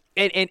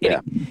 And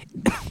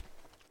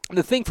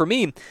the thing for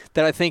me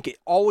that I think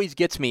always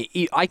gets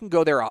me, I can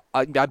go there.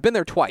 I've been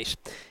there twice,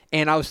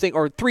 and I was thinking,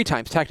 or 3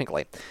 times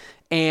technically.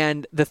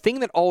 And the thing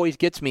that always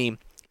gets me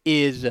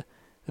is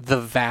the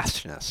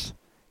vastness.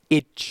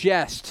 It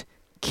just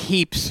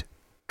keeps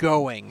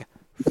going.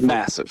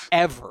 Massive.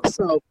 Ever.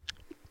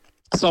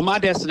 So my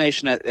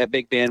destination at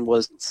Big Bend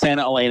was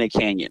Santa Elena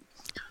Canyon,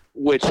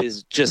 which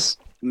is just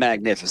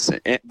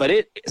magnificent. But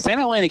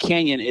Santa Elena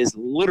Canyon is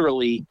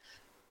literally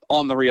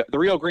on the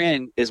Rio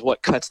Grande is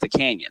what cuts the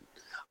canyon.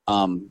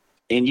 And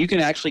you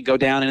can actually go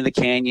down into the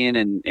canyon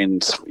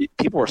and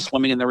people are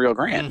swimming in the Rio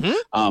Grande.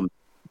 Mm-hmm.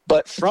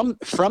 But from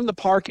the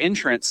park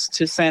entrance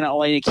to Santa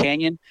Elena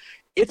Canyon,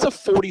 it's a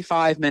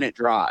 45-minute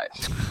drive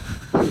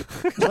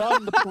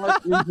from the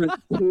park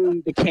entrance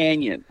to the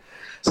canyon.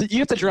 So you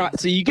have to drive.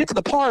 So you get to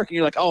the park and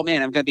you're like, "Oh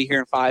man, I'm going to be here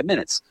in 5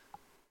 minutes."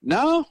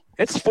 No,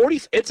 it's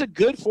a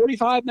good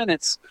 45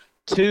 minutes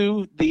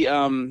to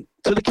the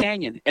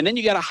canyon, and then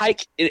you got to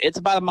hike. It's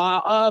about a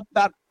mile,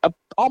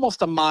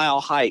 almost a mile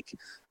hike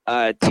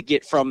to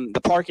get from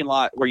the parking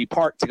lot where you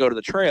park to go to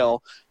the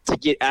trail to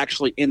get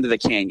actually into the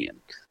canyon.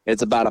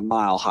 It's about a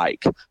mile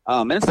hike,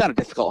 and it's not a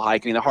difficult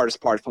hike. I mean, the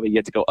hardest part is probably you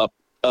have to go up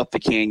the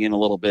canyon a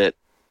little bit,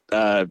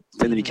 and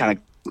then you kind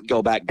of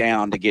go back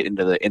down to get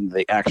into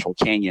the actual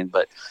canyon.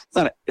 But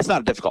it's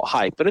not a difficult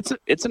hike, but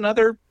it's about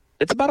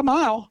a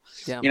mile,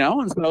 you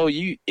know. And so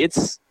you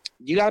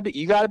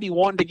gotta be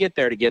wanting to get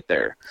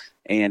there,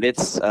 and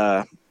it's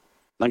like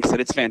I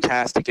said, it's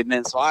fantastic. And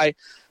then so I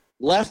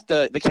left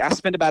I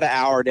spent about an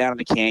hour down in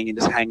the canyon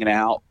just hanging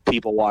out,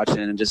 people watching,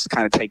 and just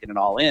kind of taking it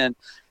all in.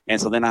 And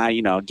so then I,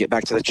 get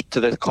back to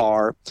the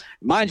car.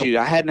 Mind you,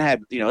 I hadn't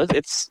had,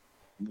 it's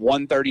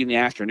 1:30 in the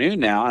afternoon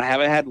now, and I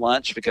haven't had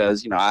lunch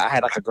because, I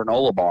had like a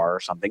granola bar or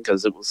something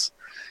because it was,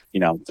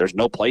 there's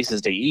no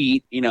places to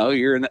eat.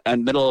 You're in the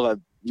middle of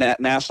a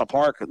national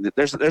park.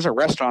 There's a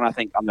restaurant, I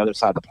think, on the other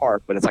side of the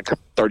park, but it's like a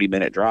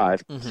 30-minute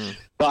drive. Mm-hmm.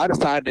 But I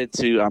decided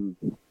to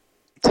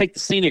take the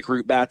scenic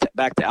route back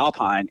to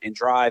Alpine and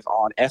drive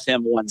on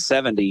FM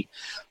 170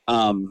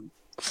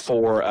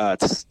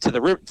 to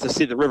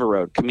see the river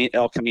road,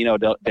 El Camino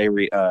del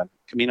Real,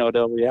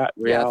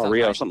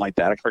 right. Something like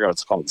that. I forgot what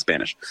it's called in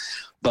Spanish,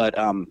 but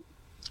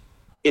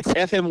it's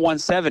FM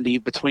 170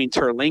 between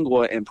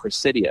Terlingua and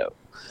Presidio,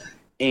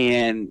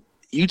 and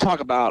you talk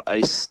about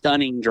a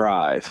stunning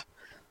drive.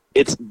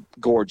 It's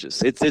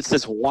gorgeous. It's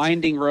this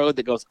winding road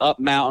that goes up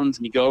mountains,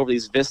 and you go over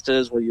these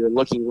vistas where you're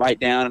looking right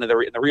down into the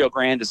Rio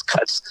Grande. Just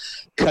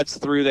cuts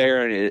through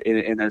there,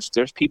 and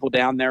there's people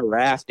down there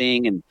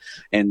rafting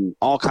and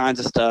all kinds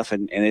of stuff,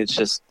 and it's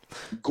just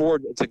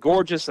gorgeous. It's a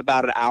gorgeous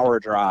about an hour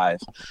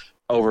drive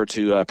over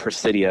to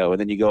Presidio, and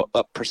then you go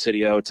up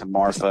Presidio to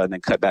Marfa, and then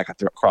cut back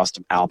across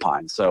to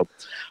Alpine. So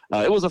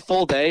it was a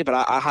full day, but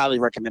I highly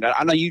recommend it.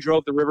 I know you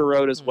drove the River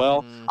Road as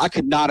well. Mm-hmm. I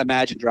could not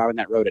imagine driving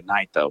that road at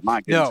night, though.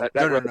 My goodness,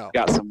 that road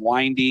got some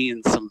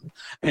winding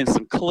and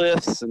some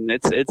cliffs, and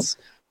it's.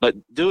 But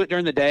do it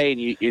during the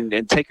day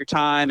and take your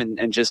time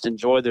and just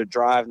enjoy the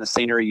drive and the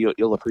scenery.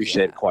 You'll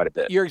appreciate it quite a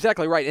bit. You're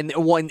exactly right. And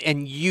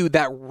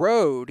that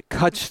road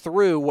cuts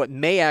through what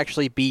may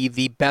actually be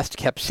the best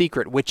kept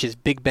secret, which is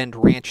Big Bend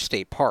Ranch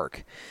State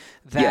Park.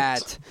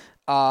 There's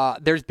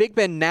Big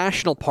Bend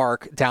National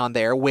Park down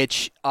there,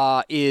 which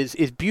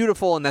is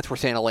beautiful, and that's where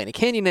Santa Elena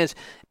Canyon is.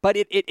 But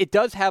it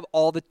does have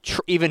all the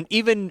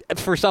even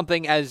for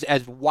something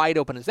as wide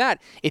open as that,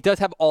 it does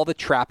have all the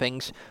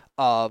trappings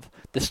of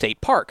the state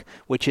park,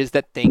 which is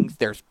that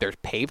there's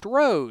paved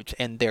roads,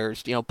 and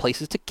there's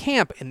places to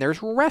camp, and there's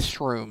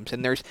restrooms,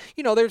 and there's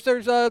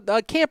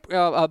a camp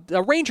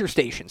ranger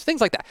stations, things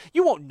like that.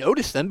 You won't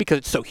notice them because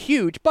it's so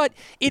huge, but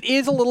it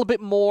is a little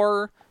bit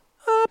more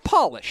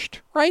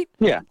polished, right?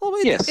 Yeah.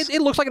 Well, yes.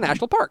 It looks like a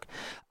national park.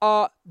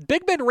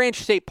 Big Bend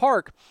Ranch State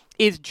Park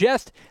is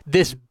just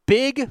this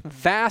big,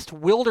 vast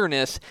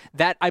wilderness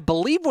that I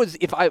believe was,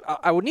 if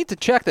I would need to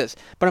check this,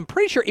 but I'm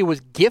pretty sure it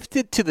was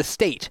gifted to the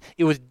state.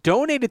 It was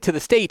donated to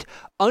the state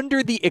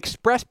under the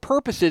express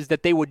purposes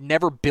that they would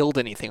never build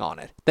anything on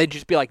it. They'd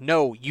just be like,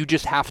 no, you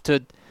just have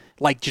to,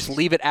 just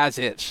leave it as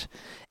is.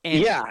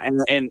 And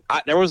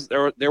there was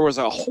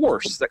a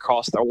horse that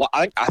crossed there.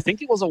 I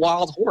think it was a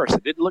wild horse.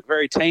 It didn't look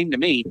very tame to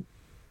me.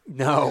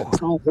 No.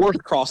 So a horse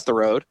crossed the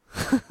road,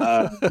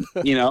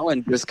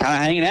 and just kind of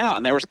hanging out.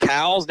 And there was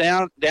cows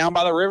down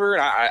by the river,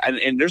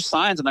 and there's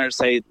signs in there that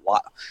say,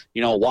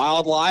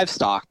 wild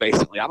livestock.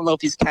 Basically, I don't know if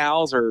these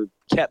cows are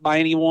kept by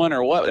anyone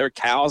or what. There are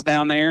cows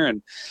down there,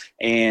 and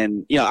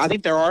I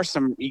think there are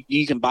some.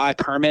 You can buy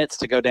permits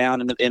to go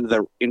down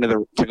to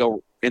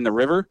go in the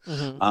river.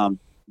 Mm-hmm.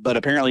 But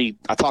apparently,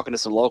 I'm talking to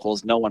some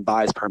locals, no one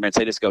buys permits.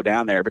 They just go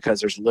down there because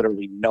there's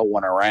literally no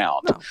one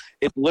around. No.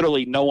 It's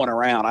literally no one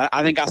around.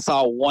 I think I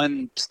saw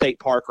one state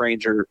park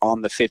ranger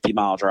on the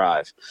 50-mile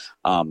drive.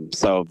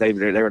 So they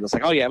were just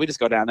like, oh, yeah, we just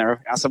go down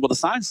there. I said, well, the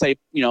signs say,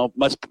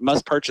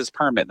 must purchase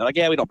permit. They're like,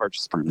 yeah, we don't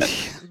purchase permit.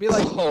 Be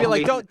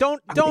like,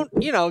 don't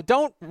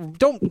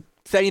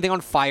set anything on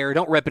fire.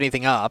 Don't rip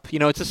anything up.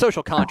 It's a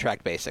social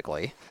contract,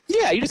 basically.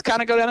 Yeah, you just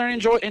kind of go down there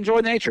and enjoy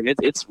nature.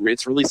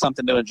 It's really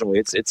something to enjoy.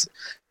 It's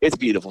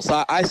beautiful.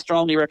 So I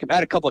strongly recommend. I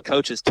had a couple of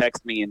coaches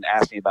text me and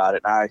ask me about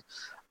it. And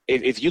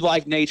if you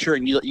like nature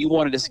and you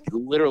want to just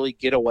literally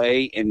get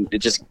away and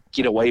just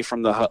get away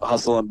from the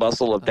hustle and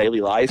bustle of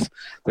daily life,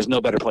 there's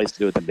no better place to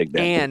do it than Big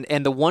Bend.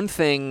 And the one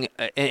thing,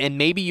 and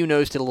maybe you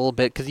noticed it a little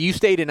bit because you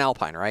stayed in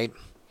Alpine, right?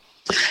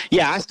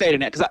 Yeah, I stayed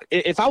in it because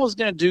if I was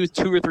going to do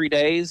 2 or 3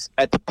 days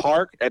at the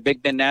park, at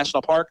Big Bend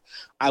National Park,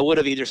 I would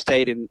have either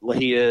stayed in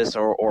Lajitas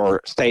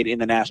or stayed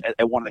in at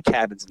one of the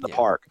cabins in the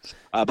park.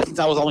 But since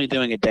I was only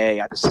doing a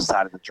day, I just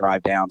decided to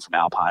drive down from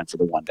Alpine for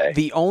the one day.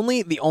 The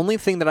only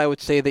thing that I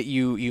would say that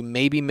you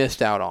maybe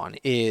missed out on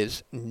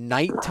is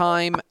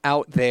nighttime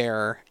out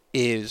there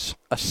is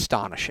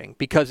astonishing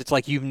because it's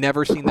like you've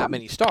never seen that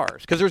many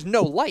stars because there's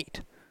no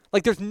light.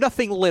 Like, there's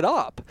nothing lit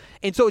up.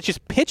 And so it's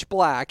just pitch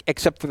black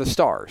except for the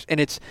stars. And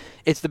it's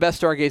the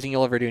best stargazing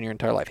you'll ever do in your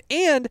entire life.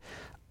 And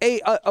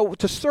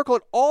to circle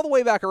it all the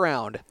way back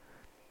around,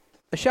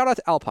 a shout-out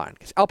to Alpine,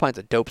 because Alpine's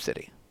a dope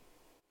city.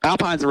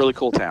 Alpine's a really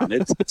cool town.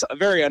 It's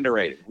very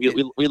underrated.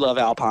 We love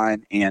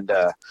Alpine, and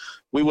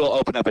we will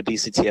open up a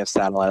DCTF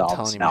satellite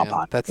office in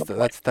Alpine. That's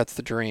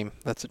the dream.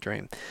 That's the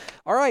dream.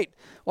 All right.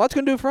 Well, that's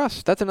going to do it for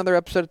us. That's another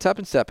episode of Tap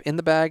and Step. In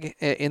the bag,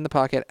 in the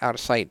pocket, out of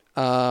sight.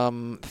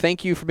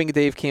 Thank you for being a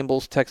Dave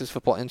Campbell's Texas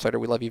Football Insider.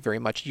 We love you very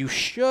much. You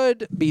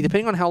should be,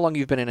 depending on how long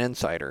you've been an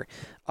insider,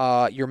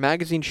 your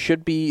magazine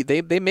should be,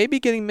 they may be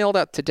getting mailed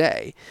out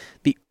today.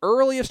 The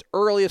earliest,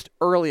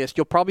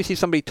 you'll probably see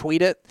somebody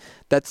tweet it,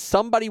 that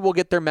somebody will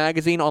get their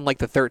magazine on like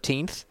the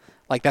 13th.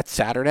 Like, that's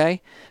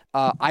Saturday.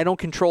 I don't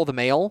control the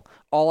mail.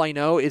 All I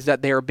know is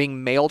that they are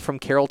being mailed from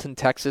Carrollton,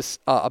 Texas.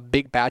 A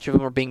big batch of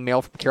them are being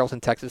mailed from Carrollton,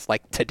 Texas,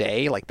 like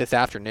today, like this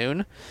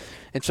afternoon.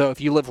 And so if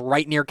you live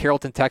right near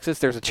Carrollton, Texas,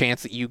 there's a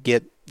chance that you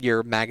get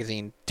your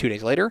magazine 2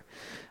 days later.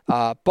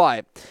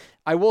 But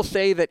I will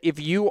say that if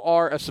you're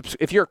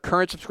a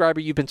current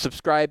subscriber, you've been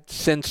subscribed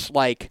since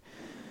last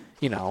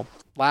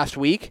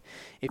week.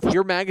 If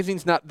your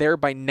magazine's not there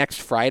by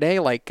next Friday,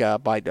 by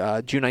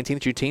June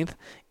 19th, Juneteenth,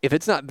 if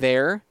it's not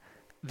there,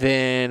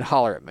 then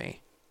holler at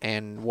me,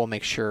 and we'll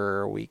make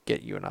sure we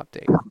get you an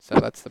update.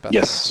 So that's the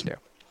best thing we can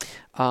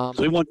do.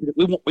 So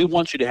we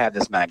want you to have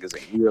this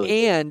magazine.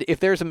 Really and if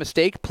there's a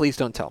mistake, please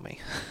don't tell me.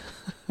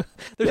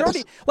 There's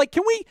already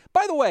can we?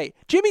 By the way,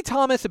 Jimmy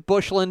Thomas at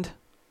Bushland,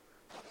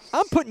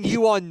 I'm putting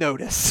you on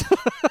notice.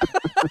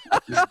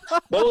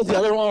 What was the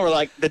other one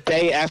where, the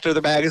day after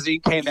the magazine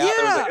came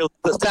out, it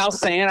was the South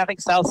San,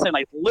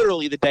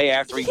 literally the day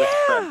after we went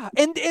to print.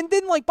 And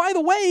then, by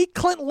the way,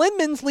 Clint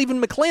Lindman's leaving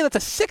McLean. That's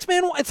a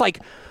 6-man. It's like,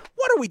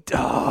 what are we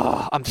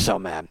I'm so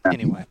mad.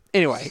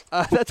 Anyway,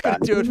 that's going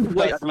to do it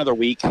for us. Another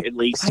week, at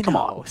least. Come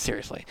on.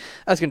 Seriously.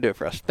 That's going to do it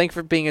for us. Thanks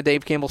for being a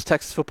Dave Campbell's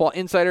Texas Football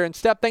Insider. And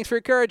Stepp, thanks for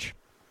your courage.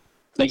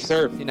 Thank you,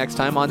 sir. See you next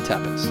time on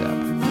Tap and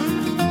Step.